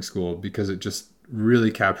Boat Building School because it just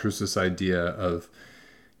really captures this idea of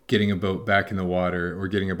getting a boat back in the water or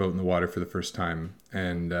getting a boat in the water for the first time,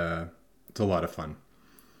 and it's a lot of fun.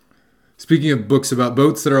 Speaking of books about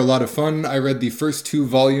boats that are a lot of fun, I read the first 2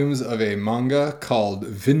 volumes of a manga called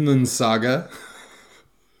Vinland Saga.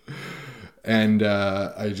 And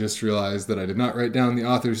I just realized that I did not write down the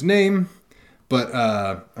author's name, but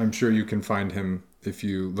I'm sure you can find him if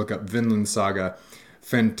you look up Vinland Saga.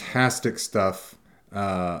 Fantastic stuff.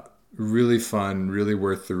 Really fun, really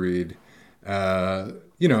worth the read. It's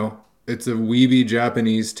a weeby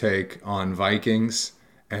Japanese take on Vikings,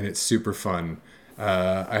 and it's super fun.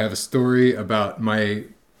 I have a story about my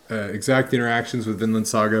exact interactions with Vinland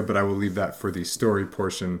Saga, but I will leave that for the story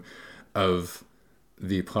portion of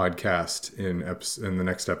the podcast in the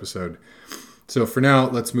next episode. So for now,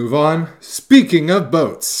 let's move on. Speaking of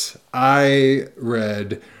boats, I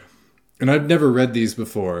read, and I've never read these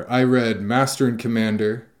before, I read Master and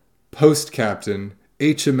Commander, Post Captain,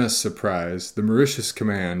 HMS Surprise, The Mauritius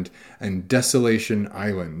Command, and Desolation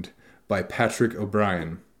Island by Patrick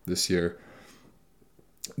O'Brien this year.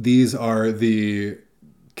 These are the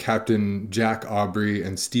Captain Jack Aubrey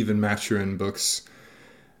and Stephen Maturin books,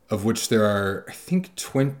 of which there are, I think,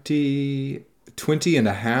 20 and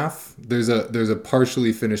a half. There's a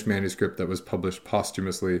partially finished manuscript that was published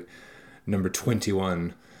posthumously, number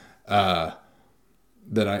 21, that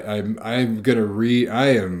I'm going to read. I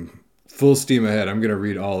am full steam ahead. I'm going to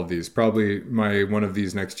read all of these. Probably one of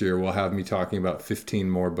these next year will have me talking about 15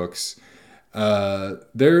 more books.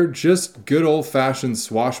 They're just good old-fashioned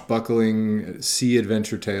swashbuckling sea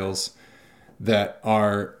adventure tales that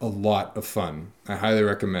are a lot of fun. I highly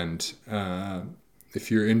recommend.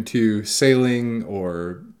 If you're into sailing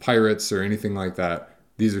or pirates or anything like that,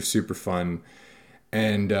 these are super fun.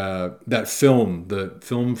 And the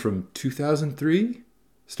film from 2003,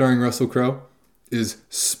 starring Russell Crowe, it's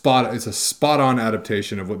a spot-on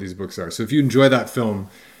adaptation of what these books are. So if you enjoy that film,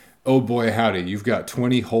 oh boy howdy, you've got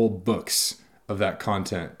 20 whole books of that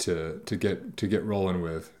content to get rolling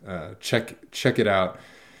with. Check it out.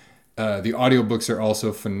 The audiobooks are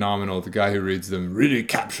also phenomenal. The guy who reads them really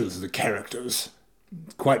captures the characters.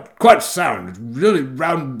 Quite sound. Really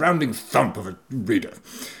rounding thump of a reader.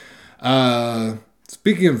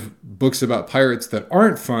 Speaking of books about pirates that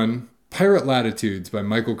aren't fun, Pirate Latitudes by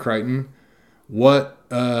Michael Crichton. What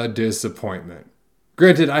a disappointment.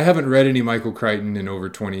 Granted, I haven't read any Michael Crichton in over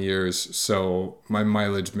 20 years, so my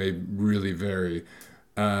mileage may really vary.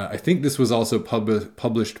 I think this was also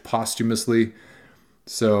published posthumously.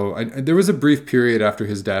 So there was a brief period after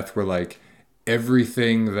his death where like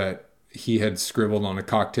everything that he had scribbled on a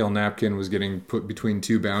cocktail napkin was getting put between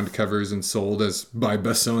 2 bound covers and sold as by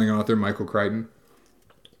best-selling author Michael Crichton.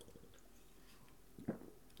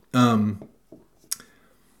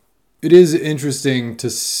 It is interesting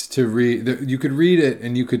to read. You could read it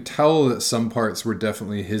and you could tell that some parts were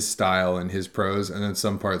definitely his style and his prose, and then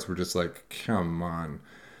some parts were just like, come on.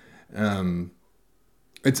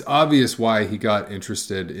 It's obvious why he got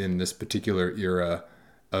interested in this particular era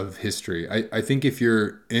of history. I think if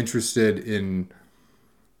you're interested in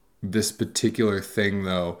this particular thing,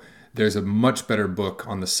 though, there's a much better book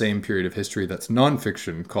on the same period of history that's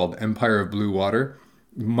nonfiction called Empire of Blue Water.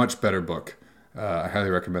 Much better book. I highly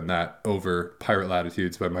recommend that over Pirate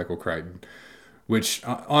Latitudes by Michael Crichton, which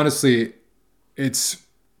honestly, it's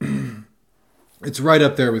right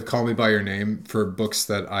up there with Call Me By Your Name for books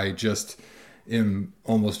that I just am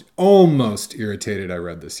almost irritated I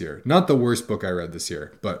read this year. Not the worst book I read this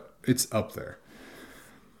year, but it's up there.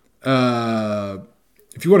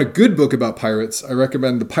 If you want a good book about pirates, I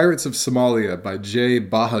recommend The Pirates of Somalia by J.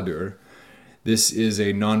 Bahadur. This is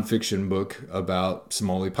a nonfiction book about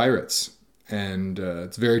Somali pirates. And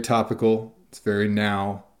it's very topical, it's very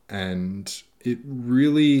now, and it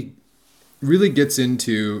really, really gets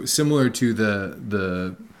into, similar to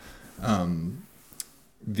the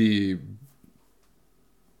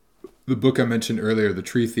book I mentioned earlier, The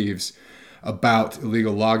Tree Thieves, about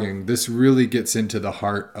illegal logging. This really gets into the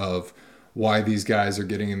heart of why these guys are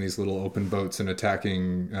getting in these little open boats and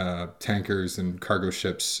attacking tankers and cargo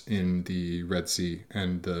ships in the Red Sea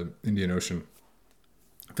and the Indian Ocean.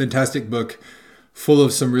 Fantastic book, full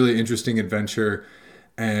of some really interesting adventure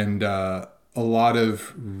and a lot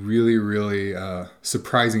of really, really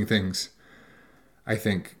surprising things. I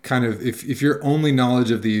think kind of if your only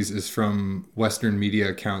knowledge of these is from Western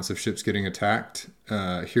media accounts of ships getting attacked,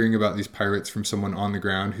 hearing about these pirates from someone on the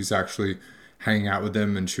ground who's actually hanging out with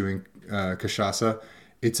them and chewing cachaça,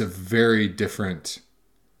 it's a very different.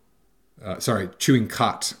 Chewing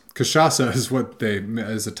khat. Cachaça is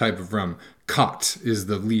is a type of rum. Khat is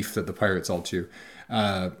the leaf that the pirates all chew.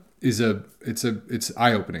 It's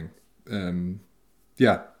eye opening.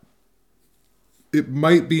 Yeah, it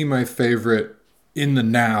might be my favorite in the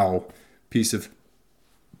now piece of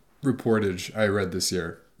reportage I read this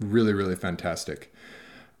year. Really, really fantastic.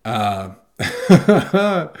 All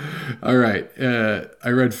right. I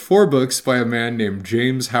read 4 books by a man named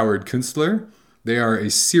James Howard Kunstler. They are a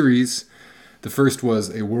series. The first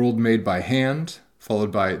was A World Made by Hand,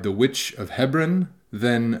 followed by The Witch of Hebron,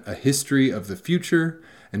 then A History of the Future,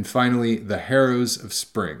 and finally The Harrows of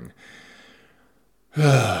Spring.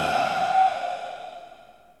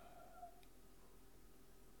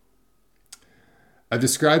 I've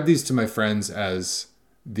described these to my friends as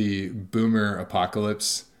the boomer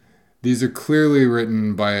apocalypse. These are clearly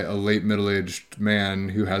written by a late middle-aged man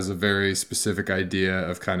who has a very specific idea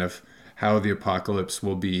of kind of how the apocalypse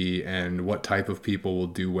will be and what type of people will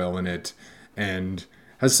do well in it, and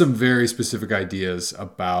has some very specific ideas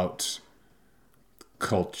about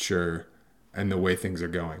culture and the way things are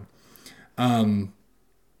going.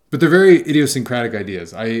 But they're very idiosyncratic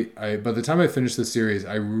ideas. I by the time I finished the series,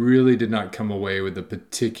 I really did not come away with a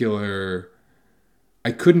particular.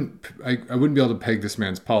 I wouldn't be able to peg this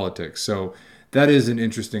man's politics. So that is an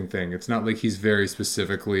interesting thing. It's not like he's very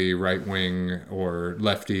specifically right wing or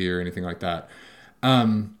lefty or anything like that.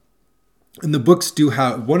 And the books do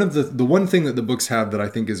have the one thing that the books have that I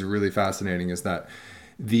think is really fascinating is that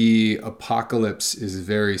the apocalypse is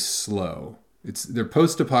very slow. They're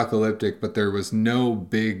post-apocalyptic, but there was no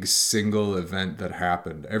big single event that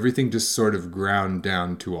happened. Everything just sort of ground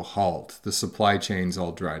down to a halt. The supply chains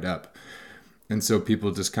all dried up. And so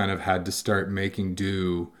people just kind of had to start making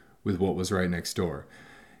do with what was right next door.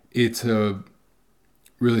 It's a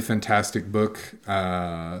really fantastic book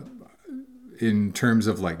in terms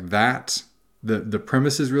of like that. The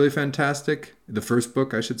premise is really fantastic. The first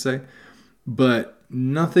book, I should say. But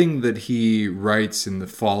nothing that he writes in the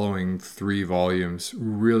following 3 volumes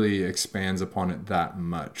really expands upon it that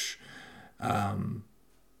much.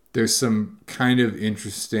 There's some kind of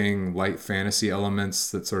interesting light fantasy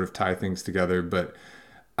elements that sort of tie things together. But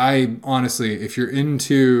I honestly, if you're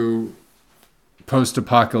into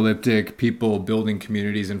post-apocalyptic people building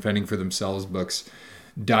communities and fending for themselves books,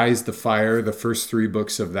 Dies the Fire, the first 3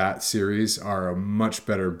 books of that series are a much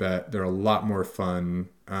better bet. They're a lot more fun.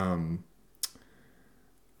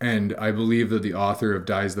 And I believe that the author of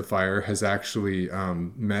Dies the Fire has actually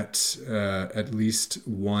met at least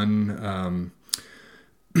one,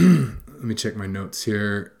 let me check my notes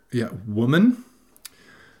here. Yeah, woman.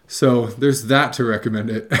 So there's that to recommend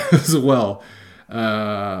it as well.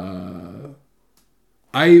 I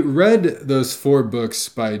read those 4 books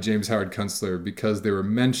by James Howard Kunstler because they were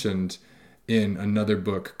mentioned in another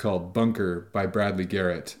book called Bunker by Bradley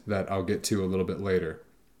Garrett that I'll get to a little bit later.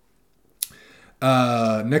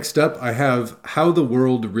 Next up, I have How the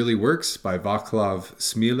World Really Works by Vaclav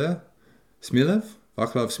Smilov.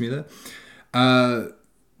 Vaclav Smilov.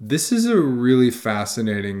 This is a really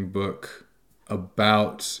fascinating book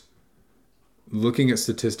about looking at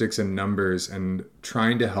statistics and numbers and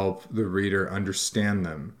trying to help the reader understand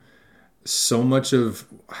them. So much of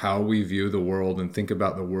how we view the world and think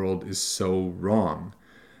about the world is so wrong.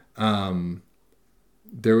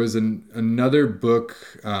 There was another book,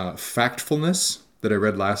 Factfulness, that I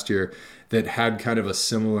read last year that had kind of a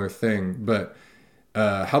similar thing. But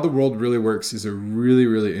How the World Really Works is a really,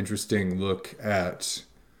 really interesting look at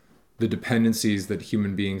the dependencies that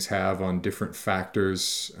human beings have on different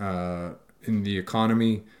factors in the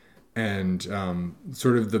economy and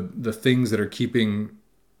sort of the things that are keeping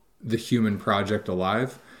the human project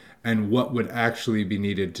alive. and what would actually be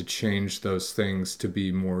needed to change those things to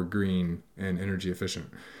be more green and energy efficient.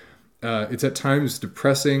 It's at times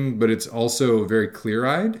depressing, but it's also very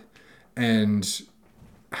clear-eyed and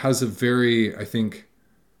has a very, I think,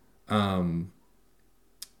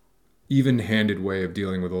 even-handed way of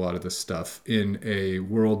dealing with a lot of this stuff in a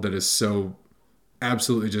world that is so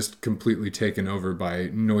absolutely just completely taken over by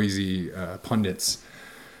noisy pundits,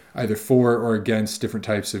 either for or against different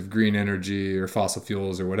types of green energy or fossil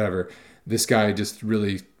fuels or whatever. This guy just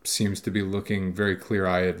really seems to be looking very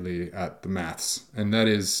clear-eyedly at the maths, and that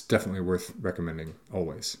is definitely worth recommending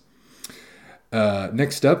always.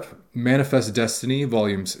 Next up, Manifest Destiny,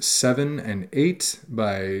 volumes 7 and 8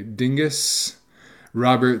 by Dingus,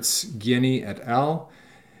 Roberts, Guinney et al.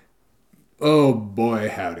 Oh boy,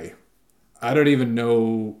 howdy. I don't even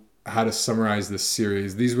know how to summarize this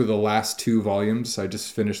series. These were the last 2 volumes. I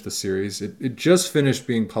just finished the series. It just finished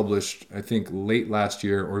being published, I think, late last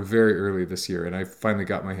year or very early this year, and I finally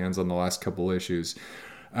got my hands on the last couple issues.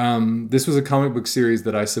 This was a comic book series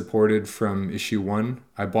that I supported from issue 1.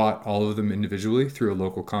 I bought all of them individually through a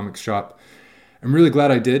local comic shop. I'm really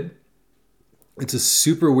glad I did. It's a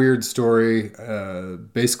super weird story.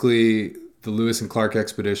 Basically, the Lewis and Clark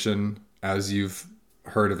expedition, as you've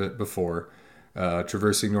heard of it before,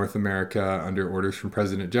 traversing North America under orders from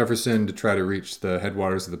President Jefferson to try to reach the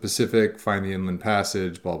headwaters of the Pacific, find the inland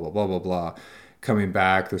passage, blah, blah, blah, blah, blah. Coming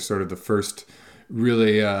back, they're sort of the first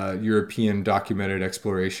really European documented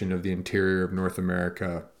exploration of the interior of North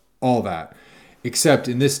America, all that. Except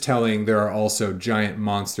in this telling, there are also giant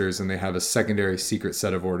monsters, and they have a secondary secret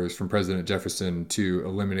set of orders from President Jefferson to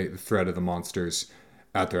eliminate the threat of the monsters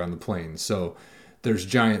out there on the plains. So there's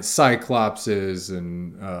giant cyclopses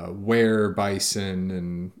and were bison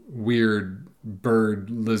and weird bird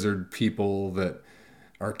lizard people that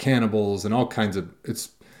are cannibals and all kinds of...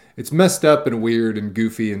 It's messed up and weird and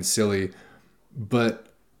goofy and silly, but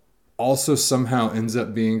also somehow ends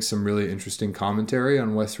up being some really interesting commentary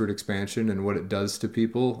on westward expansion and what it does to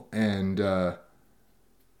people. And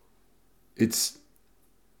it's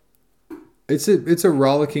a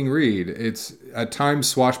rollicking read. It's at times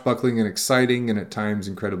swashbuckling and exciting, and at times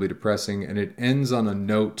incredibly depressing. And it ends on a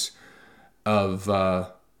note of, I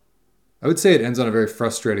would say it ends on a very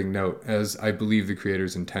frustrating note, as I believe the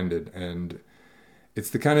creators intended. And it's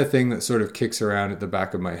the kind of thing that sort of kicks around at the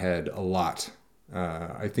back of my head a lot.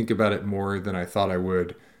 I think about it more than I thought I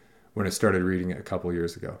would when I started reading it a couple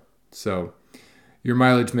years ago. So your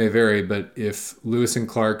mileage may vary, but if Lewis and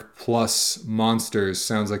Clark plus monsters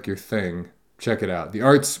sounds like your thing, check it out. The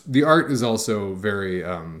art is also very,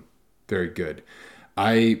 very good.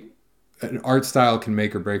 An art style can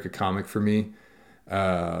make or break a comic for me.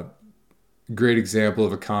 Great example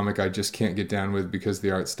of a comic I just can't get down with because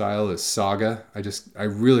the art style is Saga. I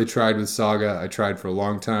really tried with Saga. I tried for a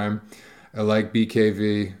long time. I like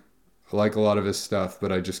BKV. I like a lot of his stuff,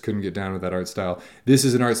 but I just couldn't get down with that art style. This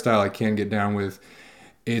is an art style I can get down with.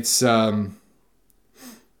 It's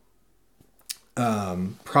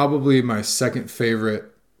probably my second favorite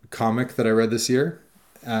comic that I read this year,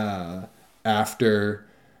 after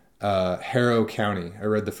Harrow County. I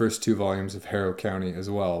read the first 2 volumes of Harrow County as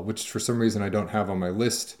well, which for some reason I don't have on my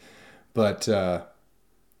list, but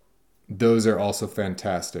those are also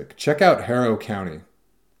fantastic. Check out Harrow County.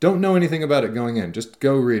 Don't know anything about it going in. Just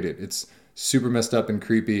go read it. It's super messed up and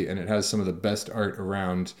creepy, and it has some of the best art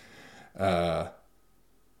around. I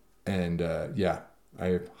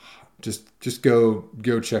just go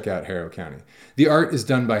check out Harrow County. The art is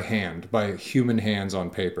done by hand, by human hands on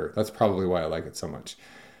paper. That's probably why I like it so much.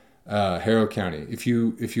 Harrow County. If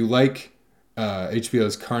you like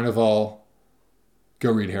HBO's Carnival,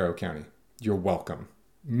 go read Harrow County. You're welcome.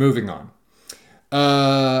 Moving on.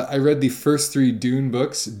 I read the first 3 Dune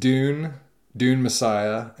books, Dune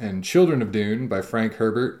Messiah, and Children of Dune by Frank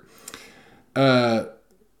Herbert. Dune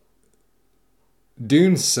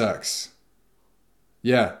sucks.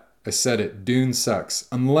 Yeah, I said it. Dune sucks.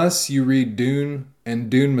 Unless you read Dune and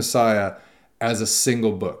Dune Messiah as a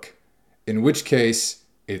single book, in which case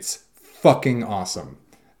it's fucking awesome.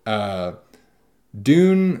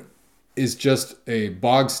 Dune is just a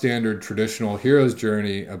bog standard traditional hero's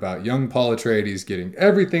journey about young Paul Atreides getting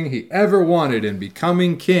everything he ever wanted and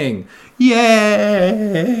becoming king.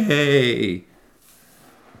 Yay!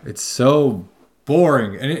 It's so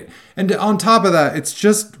boring. And on top of that, it's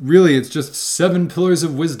just 7 pillars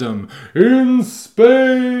of wisdom in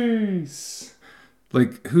space.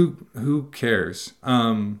 Like, who cares?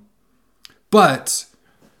 But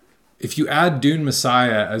if you add Dune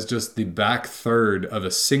Messiah as just the back third of a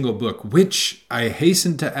single book, which I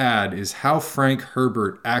hasten to add is how Frank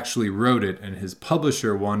Herbert actually wrote it, and his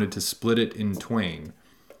publisher wanted to split it in twain.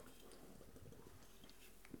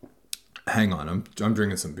 Hang on, I'm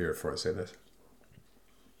drinking some beer before I say this.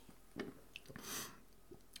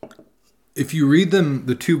 If you read them,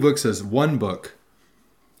 the two books as one book,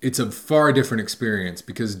 it's a far different experience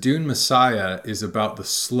because Dune Messiah is about the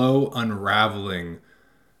slow unraveling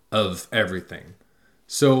of everything.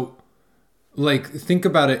 So, like, think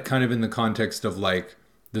about it kind of in the context of like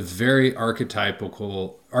the very archetypal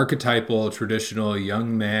traditional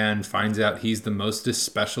young man finds out he's the most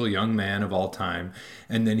special young man of all time,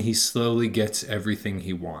 and then he slowly gets everything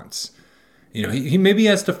he wants. You know, he maybe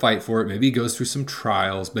has to fight for it, maybe he goes through some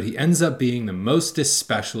trials, but he ends up being the mostest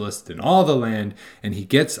specialist in all the land, and he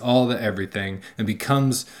gets all the everything and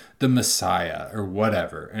becomes the Messiah or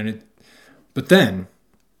whatever. But then,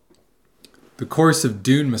 the course of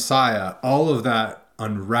Dune Messiah, all of that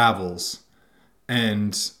unravels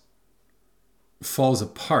and falls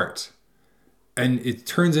apart. And it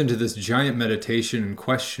turns into this giant meditation and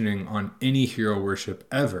questioning on any hero worship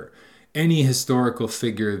ever. Any historical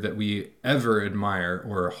figure that we ever admire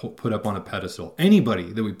or put up on a pedestal.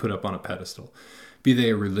 Anybody that we put up on a pedestal. Be they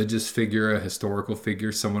a religious figure, a historical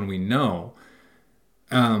figure, someone we know.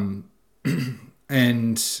 And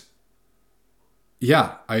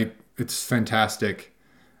yeah, it's fantastic.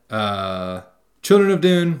 Children of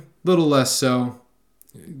Dune, little less so.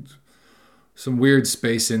 Some weird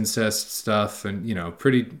space incest stuff and, you know,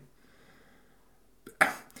 pretty...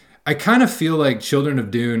 I kind of feel like Children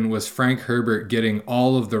of Dune was Frank Herbert getting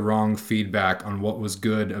all of the wrong feedback on what was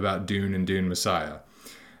good about Dune and Dune Messiah.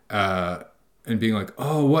 And being like,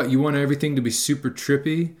 oh, what? You want everything to be super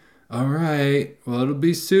trippy? All right. Well, it'll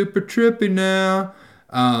be super trippy now.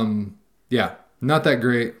 Yeah, not that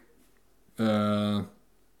great. But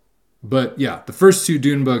yeah, the first two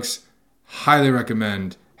Dune books, highly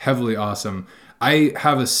recommend. Heavily awesome. I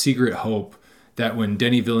have a secret hope that when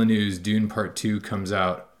Denis Villeneuve's Dune Part 2 comes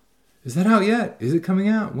out, is that out yet? Is it coming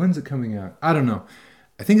out? When's it coming out? I don't know.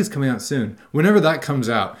 I think it's coming out soon. Whenever that comes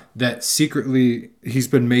out, that secretly he's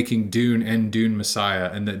been making Dune and Dune Messiah,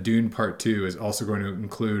 and that Dune Part 2 is also going to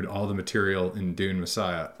include all the material in Dune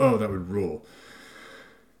Messiah. Oh, that would rule.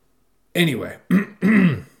 Anyway.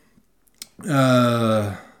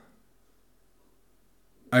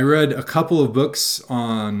 I read a couple of books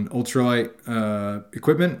on ultralight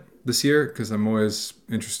equipment this year because I'm always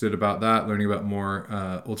interested about that, learning about more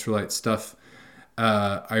ultralight stuff.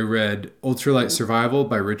 I read Ultralight Survival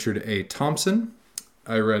by Richard A. Thompson.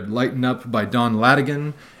 I read Lighten Up by Don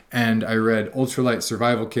Ladigan. And I read Ultralight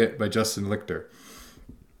Survival Kit by Justin Lichter.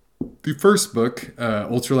 The first book,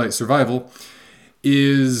 Ultralight Survival,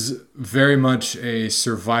 is very much a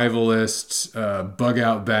survivalist,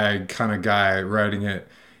 bug-out bag kind of guy writing it.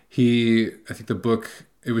 I think the book...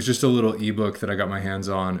 It was just a little ebook that I got my hands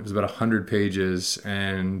on. It was about 100 pages,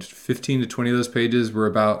 and 15 to 20 of those pages were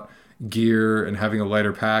about gear and having a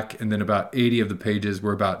lighter pack, and then about 80 of the pages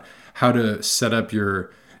were about how to set up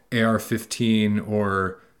your AR-15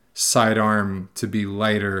 or sidearm to be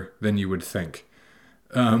lighter than you would think.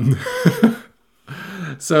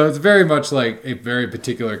 So it's very much like a very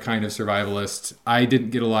particular kind of survivalist. I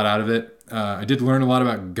didn't get a lot out of it. I did learn a lot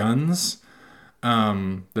about guns that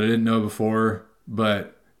I didn't know before.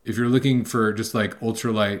 But if you're looking for just like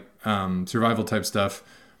ultralight survival type stuff,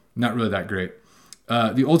 not really that great.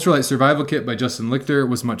 The Ultralight Survival Kit by Justin Lichter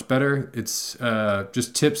was much better. It's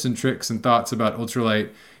just tips and tricks and thoughts about ultralight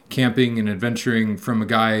camping and adventuring from a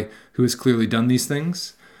guy who has clearly done these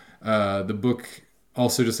things. The book,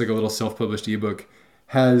 also just like a little self-published ebook,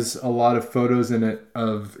 has a lot of photos in it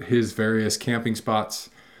of his various camping spots.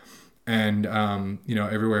 And,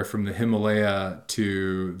 everywhere from the Himalaya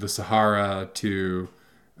to the Sahara to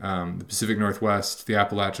the Pacific Northwest, the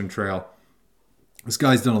Appalachian Trail. This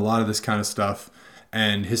guy's done a lot of this kind of stuff.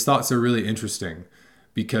 And his thoughts are really interesting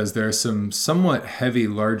because there are some somewhat heavy,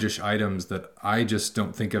 largish items that I just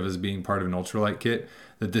don't think of as being part of an ultralight kit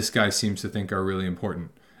that this guy seems to think are really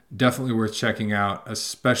important. Definitely worth checking out,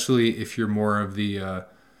 especially if you're more of the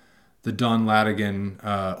Don Ladigan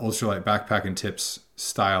ultralight backpacking tips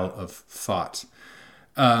style of thought.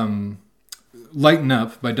 Lighten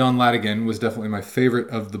Up by Don Ladigan was definitely my favorite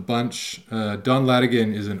of the bunch. Don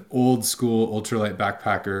Ladigan is an old school ultralight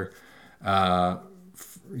backpacker.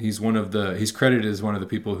 He's credited as one of the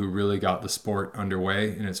people who really got the sport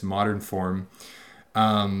underway in its modern form.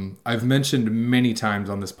 I've mentioned many times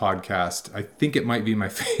on this podcast, I think it might be my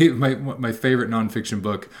favorite nonfiction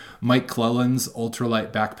book, Mike Clelland's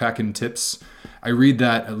Ultralight Backpacking Tips. I read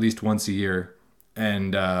that at least once a year.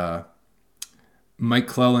 And Mike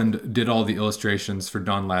Clelland did all the illustrations for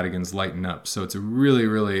Don Ladigan's Lighten Up. So it's a really,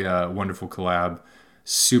 really wonderful collab.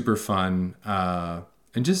 Super fun.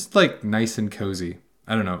 And just like nice and cozy.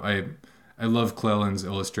 I don't know. I I love Cleland's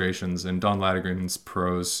illustrations, and Don Ladegren's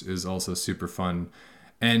prose is also super fun.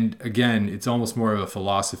 And again, it's almost more of a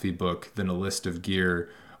philosophy book than a list of gear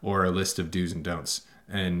or a list of do's and don'ts.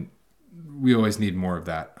 And we always need more of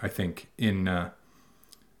that, I think, in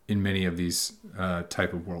many of these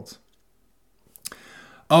type of worlds.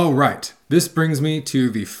 All right, this brings me to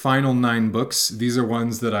the final 9 books. These are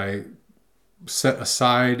ones that I set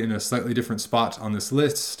aside in a slightly different spot on this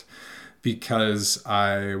list because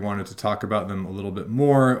I wanted to talk about them a little bit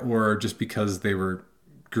more, or just because they were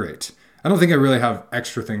great. I don't think I really have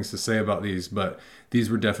extra things to say about these, but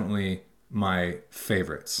these were definitely my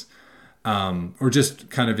favorites, or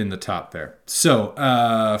just kind of in the top there. So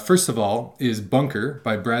first of all is Bunker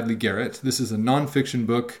by Bradley Garrett. This is a nonfiction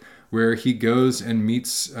book where he goes and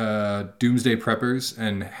meets doomsday preppers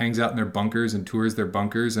and hangs out in their bunkers and tours their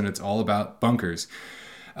bunkers, and it's all about bunkers.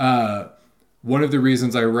 One of the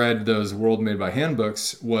reasons I read those World Made by Hand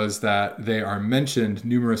books was that they are mentioned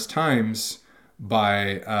numerous times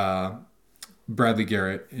by Bradley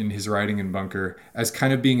Garrett in his writing in Bunker as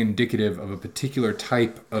kind of being indicative of a particular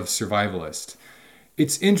type of survivalist.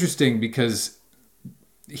 It's interesting because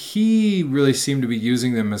he really seemed to be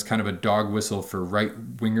using them as kind of a dog whistle for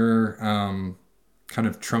right-winger, kind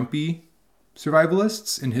of Trumpy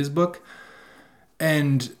survivalists in his book.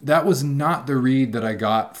 And that was not the read that I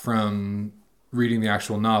got from reading the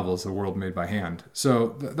actual novels, The World Made by Hand.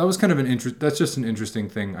 So that was kind of that's just an interesting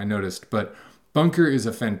thing I noticed. But Bunker is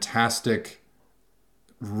a fantastic,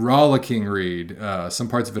 rollicking read. Some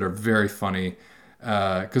parts of it are very funny,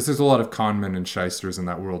 because there's a lot of conmen and shysters in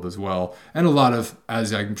that world as well. And a lot of,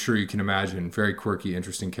 as I'm sure you can imagine, very quirky,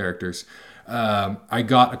 interesting characters. I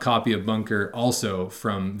got a copy of Bunker also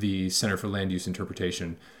from the Center for Land Use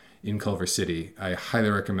Interpretation in Culver City. I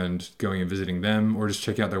highly recommend going and visiting them, or just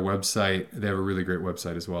check out their website. They have a really great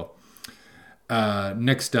website as well.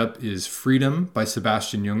 Next up is Freedom by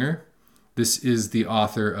Sebastian Junger. This is the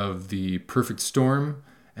author of The Perfect Storm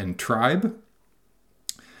and Tribe.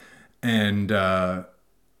 And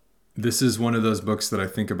this is one of those books that I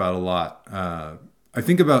think about a lot. I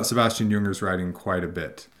think about Sebastian Junger's writing quite a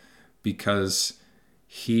bit because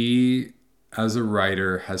he, as a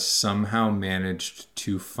writer, has somehow managed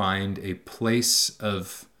to find a place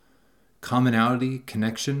of commonality,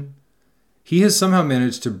 connection. He has somehow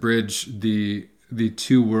managed to bridge the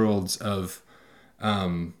two worlds of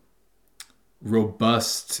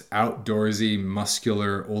robust, outdoorsy,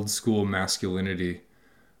 muscular, old school masculinity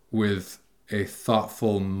with a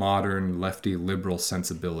thoughtful, modern, lefty, liberal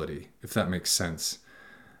sensibility, if that makes sense.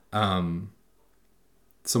 Someone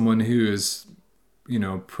who is,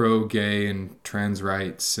 pro-gay and trans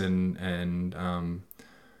rights and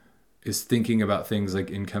is thinking about things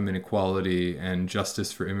like income inequality and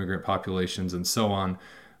justice for immigrant populations and so on,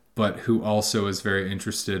 but who also is very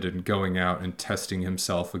interested in going out and testing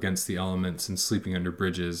himself against the elements and sleeping under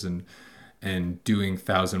bridges and doing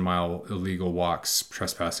 1,000-mile illegal walks,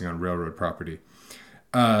 trespassing on railroad property.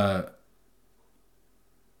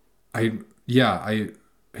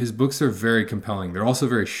 His books are very compelling. They're also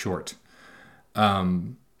very short.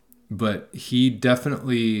 But he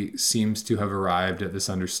definitely seems to have arrived at this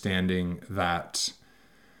understanding that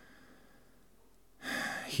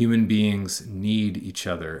human beings need each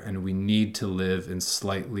other, and we need to live in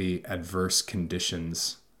slightly adverse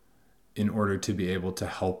conditions in order to be able to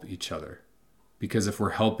help each other. Because if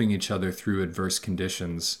we're helping each other through adverse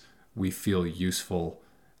conditions, we feel useful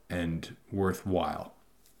and worthwhile.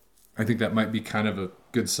 I think that might be kind of a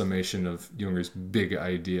good summation of Junger's big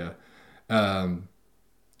idea.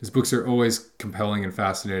 His books are always compelling and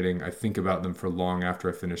fascinating. I think about them for long after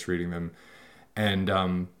I finish reading them. And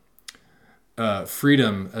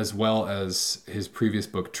Freedom, as well as his previous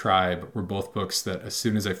book, Tribe, were both books that as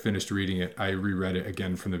soon as I finished reading it, I reread it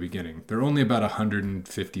again from the beginning. They're only about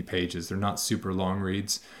 150 pages. They're not super long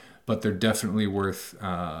reads, but they're definitely worth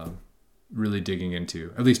really digging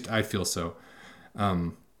into. At least I feel so.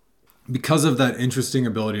 Because of that interesting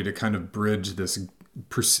ability to kind of bridge this,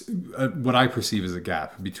 what I perceive as a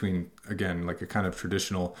gap between, again, like a kind of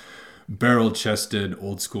traditional barrel-chested,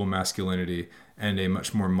 old-school masculinity and a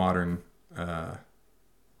much more modern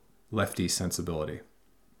lefty sensibility.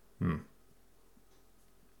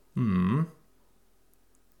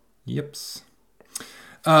 Yips.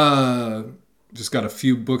 Just got a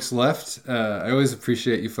few books left. I always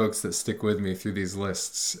appreciate you folks that stick with me through these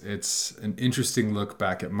lists. It's an interesting look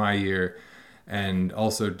back at my year, and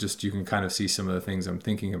also just you can kind of see some of the things I'm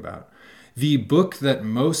thinking about. The book that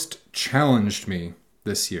most challenged me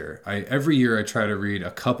this year, every year I try to read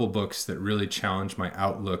a couple books that really challenge my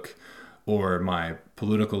outlook or my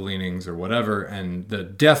political leanings or whatever, and the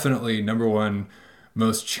definitely number one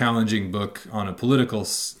most challenging book on a political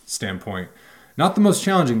standpoint. Not the most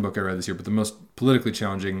challenging book I read this year, but the most politically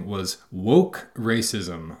challenging was Woke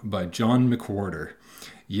Racism by John McWhorter.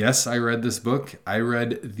 Yes, I read this book. I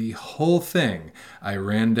read the whole thing. I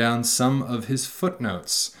ran down some of his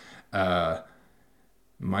footnotes.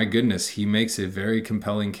 My goodness, he makes a very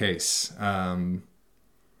compelling case. And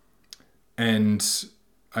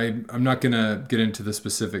I'm not going to get into the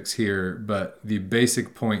specifics here, but the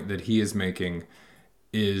basic point that he is making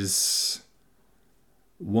is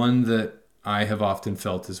one that I have often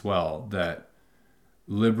felt as well, that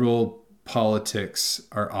liberal politics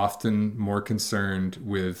are often more concerned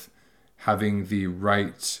with having the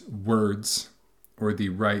right words or the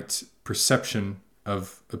right perception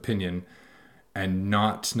of opinion and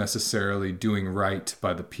not necessarily doing right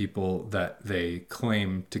by the people that they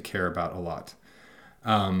claim to care about a lot.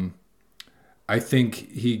 I think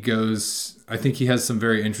he has some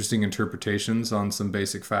very interesting interpretations on some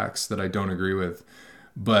basic facts that I don't agree with.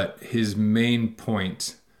 But his main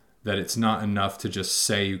point that it's not enough to just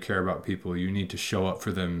say you care about people. You need to show up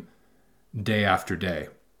for them day after day.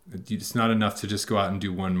 It's not enough to just go out and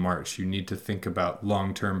do one march. You need to think about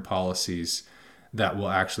long-term policies that will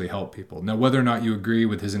actually help people. Now, whether or not you agree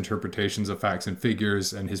with his interpretations of facts and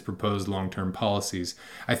figures and his proposed long-term policies,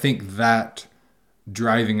 I think that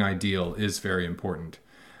driving ideal is very important.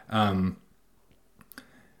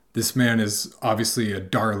 This man is obviously a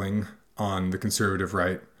darling on the conservative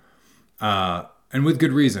right, and with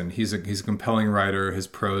good reason. He's a compelling writer. His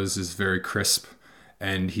prose is very crisp,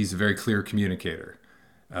 and he's a very clear communicator.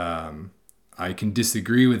 I can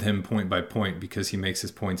disagree with him point by point because he makes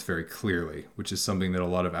his points very clearly, which is something that a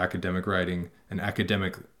lot of academic writing and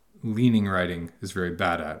academic-leaning writing is very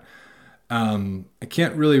bad at. I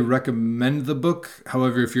can't really recommend the book.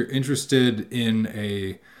 However, if you're interested in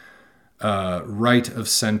a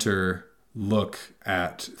right-of-center look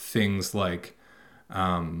at things like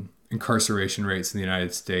incarceration rates in the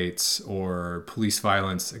United States or police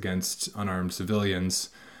violence against unarmed civilians,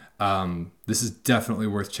 this is definitely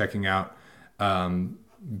worth checking out,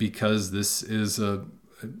 because this is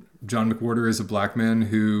John McWhorter is a black man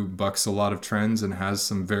who bucks a lot of trends and has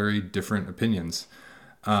some very different opinions.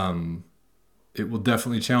 It will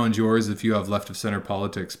definitely challenge yours if you have left-of-center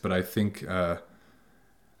politics, but I think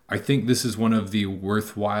this is one of the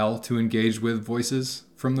worthwhile to engage with voices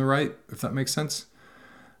from the right, if that makes sense.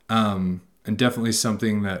 And definitely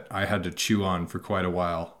something that I had to chew on for quite a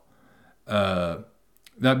while. That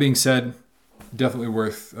being said, definitely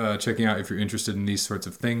worth checking out if you're interested in these sorts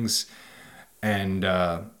of things, and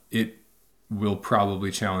it will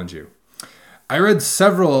probably challenge you. I read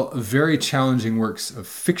several very challenging works of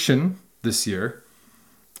fiction this year.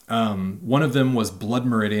 One of them was Blood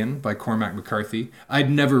Meridian by Cormac McCarthy.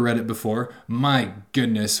 I'd never read it before. My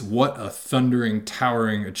goodness, what a thundering,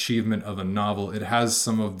 towering achievement of a novel. It has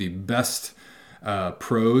some of the best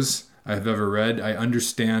prose I've ever read. I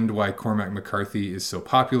understand why Cormac McCarthy is so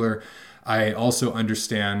popular. I also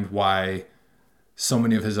understand why so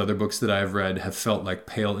many of his other books that I've read have felt like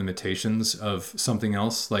pale imitations of something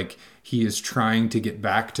else. Like he is trying to get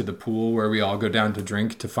back to the pool where we all go down to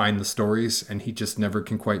drink to find the stories, and he just never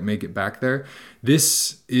can quite make it back there.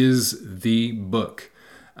 This is the book.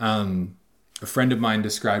 A friend of mine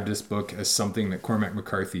described this book as something that Cormac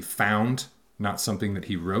McCarthy found, not something that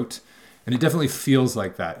he wrote. And it definitely feels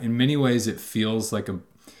like that. In many ways, it feels like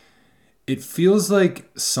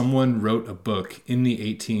someone wrote a book in the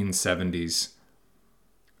 1870s,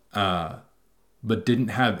 but didn't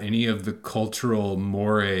have any of the cultural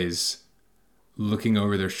mores looking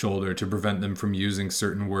over their shoulder to prevent them from using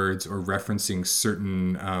certain words or referencing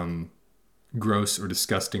certain gross or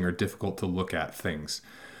disgusting or difficult to look at things.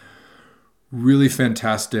 Really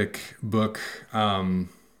fantastic book.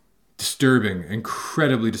 Disturbing,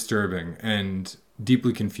 incredibly disturbing, and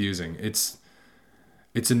deeply confusing. It's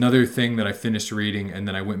another thing that I finished reading, and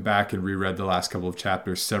then I went back and reread the last couple of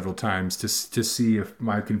chapters several times to see if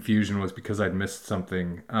my confusion was because I'd missed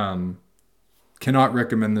something. Cannot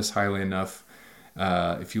recommend this highly enough.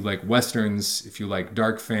 If you like westerns, if you like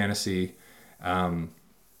dark fantasy,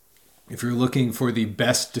 if you're looking for the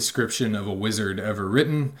best description of a wizard ever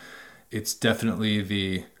written, it's definitely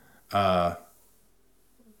the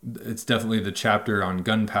chapter on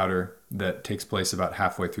gunpowder that takes place about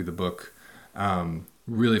halfway through the book.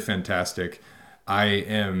 Really fantastic. I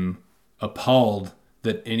am appalled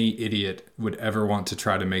that any idiot would ever want to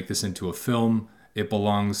try to make this into a film. It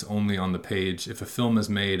belongs only on the page. If a film is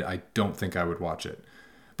made, I don't think I would watch it.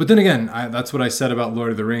 But then again, that's what I said about Lord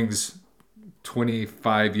of the Rings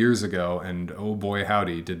 25 years ago, and oh boy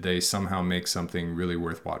howdy, did they somehow make something really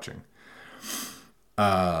worth watching.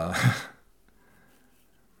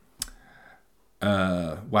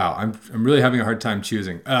 Wow, I'm really having a hard time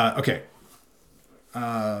choosing. Okay.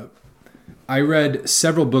 I read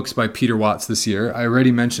several books by Peter Watts this year. I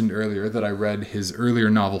already mentioned earlier that I read his earlier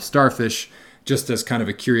novel Starfish just as kind of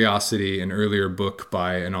a curiosity, an earlier book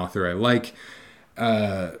by an author I like.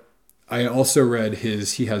 I also read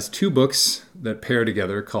he has two books that pair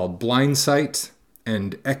together called Blind Sight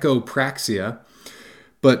and Echopraxia.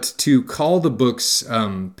 But to call the books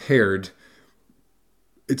paired,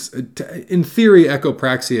 it's in theory,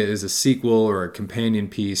 Echopraxia is a sequel or a companion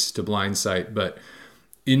piece to Blind Sight, but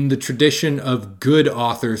in the tradition of good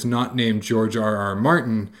authors not named George R.R.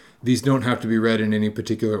 Martin, these don't have to be read in any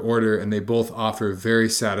particular order, and they both offer very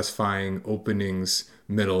satisfying openings,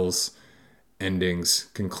 middles,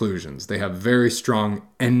 endings, conclusions. They have very strong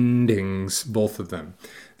endings, both of them.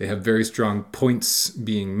 They have very strong points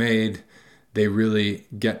being made. They really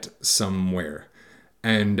get somewhere.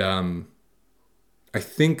 And I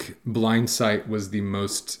think Blind Sight was the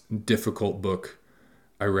most difficult book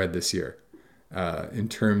I read this year. In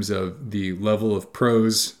terms of the level of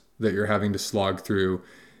prose that you're having to slog through,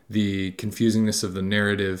 the confusingness of the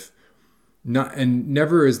narrative.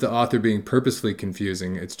 Never is the author being purposefully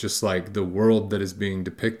confusing. It's just like the world that is being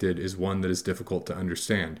depicted is one that is difficult to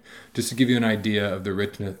understand. Just to give you an idea of the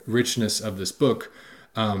richness of this book,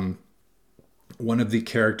 one of the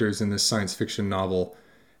characters in this science fiction novel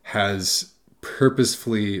has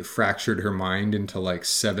purposefully fractured her mind into like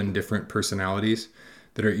 7 different personalities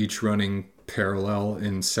that are each running parallel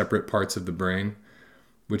in separate parts of the brain,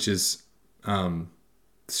 which is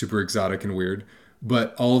super exotic and weird.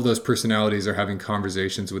 But all of those personalities are having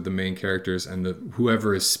conversations with the main characters, and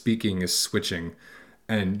whoever is speaking is switching.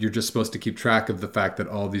 And you're just supposed to keep track of the fact that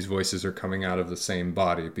all these voices are coming out of the same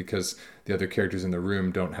body because the other characters in the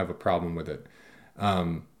room don't have a problem with it.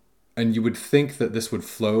 And you would think that this would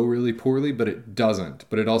flow really poorly, but it doesn't.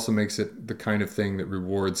 But it also makes it the kind of thing that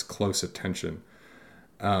rewards close attention.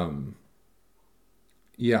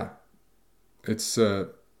 Yeah, it's a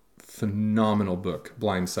phenomenal book,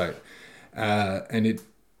 Blind Sight. And it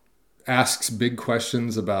asks big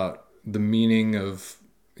questions about the meaning of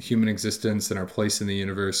human existence and our place in the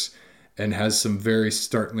universe, and has some very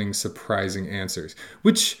startling, surprising answers,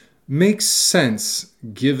 which makes sense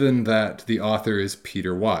given that the author is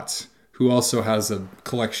Peter Watts, who also has a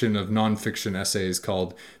collection of nonfiction essays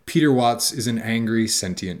called Peter Watts is an Angry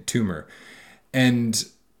Sentient Tumor. And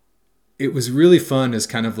it was really fun as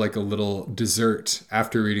kind of like a little dessert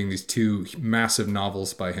after reading these 2 massive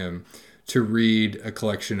novels by him to read a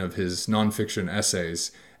collection of his nonfiction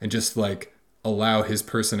essays and just like allow his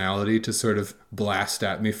personality to sort of blast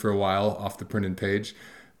at me for a while off the printed page,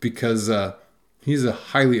 because he's a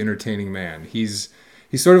highly entertaining man. He's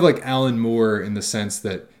sort of like Alan Moore in the sense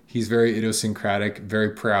that he's very idiosyncratic,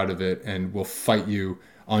 very proud of it, and will fight you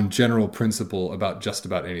on general principle about just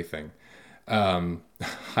about anything.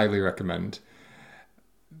 Highly recommend.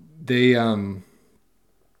 They,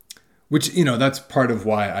 which, that's part of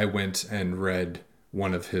why I went and read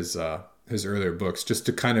one of his earlier books, just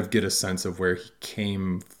to kind of get a sense of where he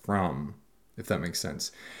came from, if that makes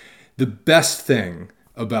sense. The best thing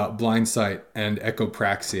about Blind Sight and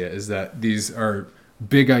Echopraxia is that these are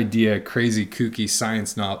big idea, crazy, kooky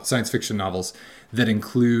science fiction novels that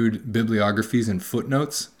include bibliographies and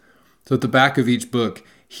footnotes. So at the back of each book,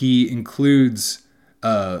 he includes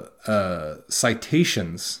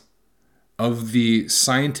citations of the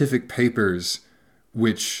scientific papers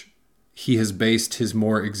which he has based his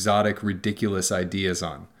more exotic, ridiculous ideas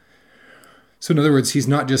on. So in other words, he's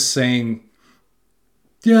not just saying,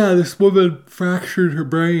 yeah, this woman fractured her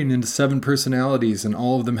brain into 7 personalities and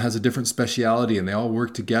all of them has a different speciality and they all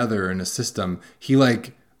work together in a system. He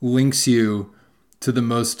like links you to the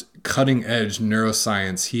most cutting edge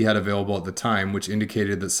neuroscience he had available at the time, which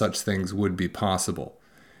indicated that such things would be possible.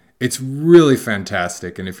 It's really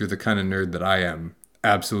fantastic. And if you're the kind of nerd that I am,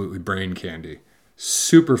 absolutely brain candy.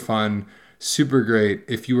 Super fun, super great.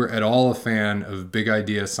 If you were at all a fan of big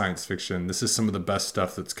idea science fiction, this is some of the best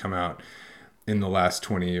stuff that's come out in the last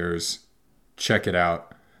 20 years. Check it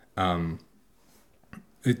out.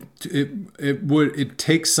 It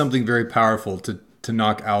takes something very powerful to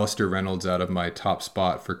knock Alistair Reynolds out of my top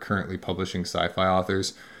spot for currently publishing sci-fi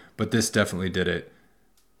authors, but this definitely did it.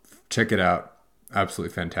 Check it out.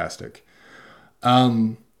 Absolutely fantastic.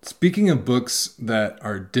 Speaking of books that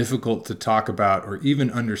are difficult to talk about or even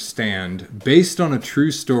understand, based on a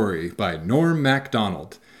true story by Norm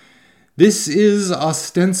Macdonald. This is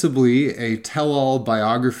ostensibly a tell-all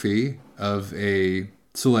biography of a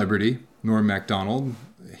celebrity, Norm Macdonald.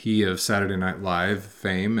 He of Saturday Night Live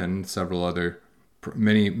fame and several other,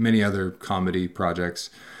 many other comedy projects.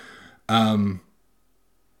 And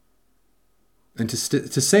And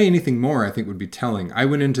to say anything more, I think would be telling. I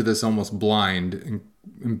went into this almost blind,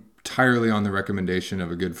 entirely on the recommendation of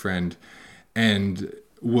a good friend, and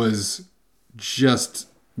was just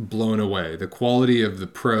blown away. The quality of the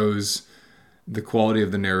prose, the quality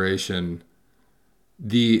of the narration,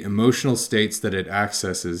 the emotional states that it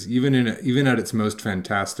accesses, even at its most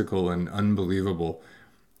fantastical and unbelievable,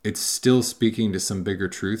 it's still speaking to some bigger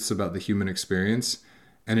truths about the human experience.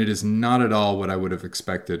 And it is not at all what I would have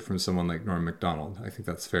expected from someone like Norm Macdonald. I think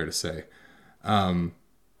that's fair to say.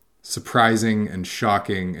 Surprising and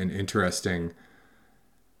shocking and interesting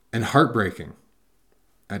and heartbreaking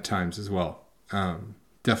at times as well.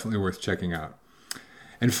 Definitely worth checking out.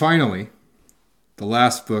 And finally, the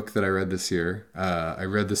last book that I read this year, I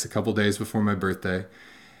read this a couple days before my birthday,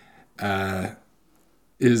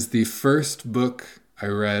 is the first book I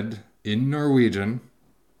read in Norwegian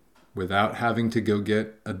without having to go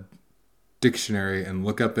get a dictionary and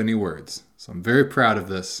look up any words. So I'm very proud of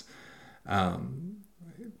this.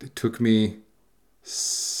 It took me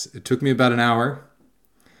about an hour,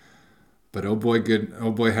 but oh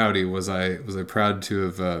boy howdy was I proud to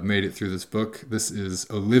have made it through this book. This is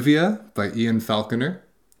Olivia by Ian Falconer.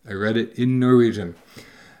 I read it in Norwegian.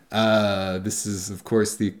 This is, of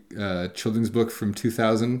course, the children's book from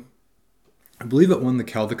 2000. I believe it won the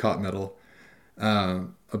Caldecott Medal.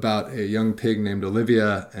 About a young pig named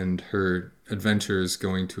Olivia and her adventures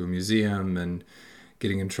going to a museum and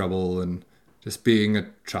getting in trouble and just being a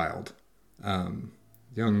child.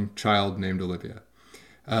 Young child named Olivia.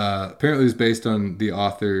 Apparently it was based on the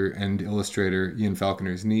author and illustrator Ian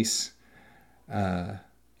Falconer's niece. But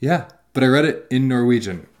I read it in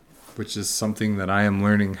Norwegian, which is something that I am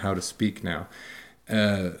learning how to speak now.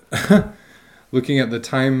 Looking at the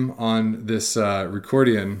time on this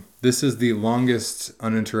recording, this is the longest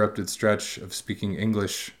uninterrupted stretch of speaking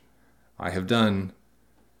English I have done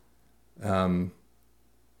in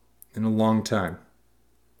a long time.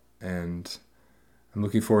 And I'm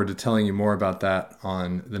looking forward to telling you more about that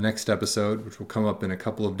on the next episode, which will come up in a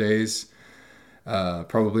couple of days,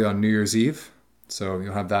 probably on New Year's Eve. So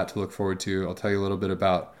you'll have that to look forward to. I'll tell you a little bit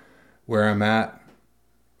about where I'm at,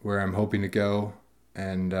 where I'm hoping to go,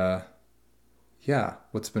 and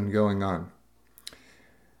what's been going on.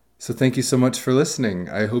 So thank you so much for listening.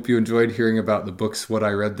 I hope you enjoyed hearing about the books, what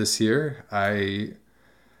I read this year. I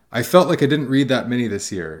felt like I didn't read that many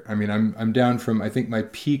this year. I mean, I'm down from, I think my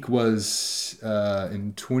peak was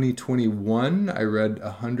in 2021. I read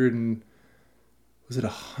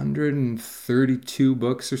 132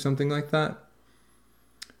 books or something like that?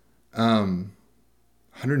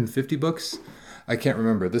 150 books? I can't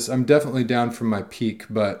remember. I'm definitely down from my peak,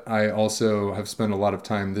 but I also have spent a lot of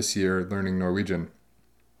time this year learning Norwegian,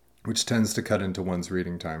 which tends to cut into one's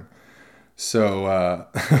reading time. So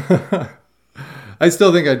I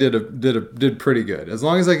still think I did pretty good. As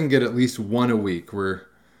long as I can get at least one a week, we're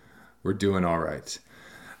doing all right.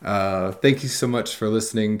 Thank you so much for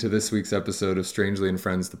listening to this week's episode of Strangely and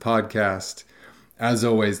Friends, the podcast. As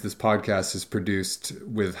always, this podcast is produced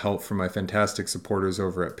with help from my fantastic supporters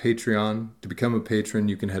over at Patreon. To become a patron,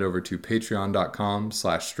 you can head over to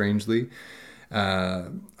patreon.com/strangely.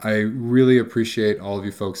 I really appreciate all of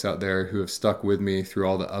you folks out there who have stuck with me through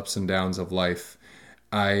all the ups and downs of life.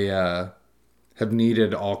 I have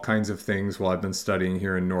needed all kinds of things while I've been studying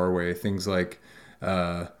here in Norway. Things like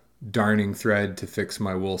darning thread to fix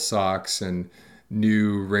my wool socks and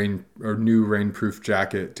new rainproof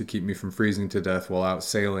jacket to keep me from freezing to death while out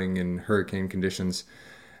sailing in hurricane conditions.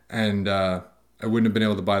 And I wouldn't have been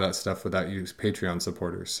able to buy that stuff without you Patreon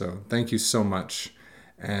supporters. So thank you so much.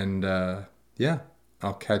 And I'll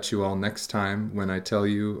catch you all next time when I tell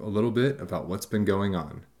you a little bit about what's been going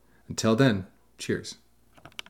on. Until then, cheers.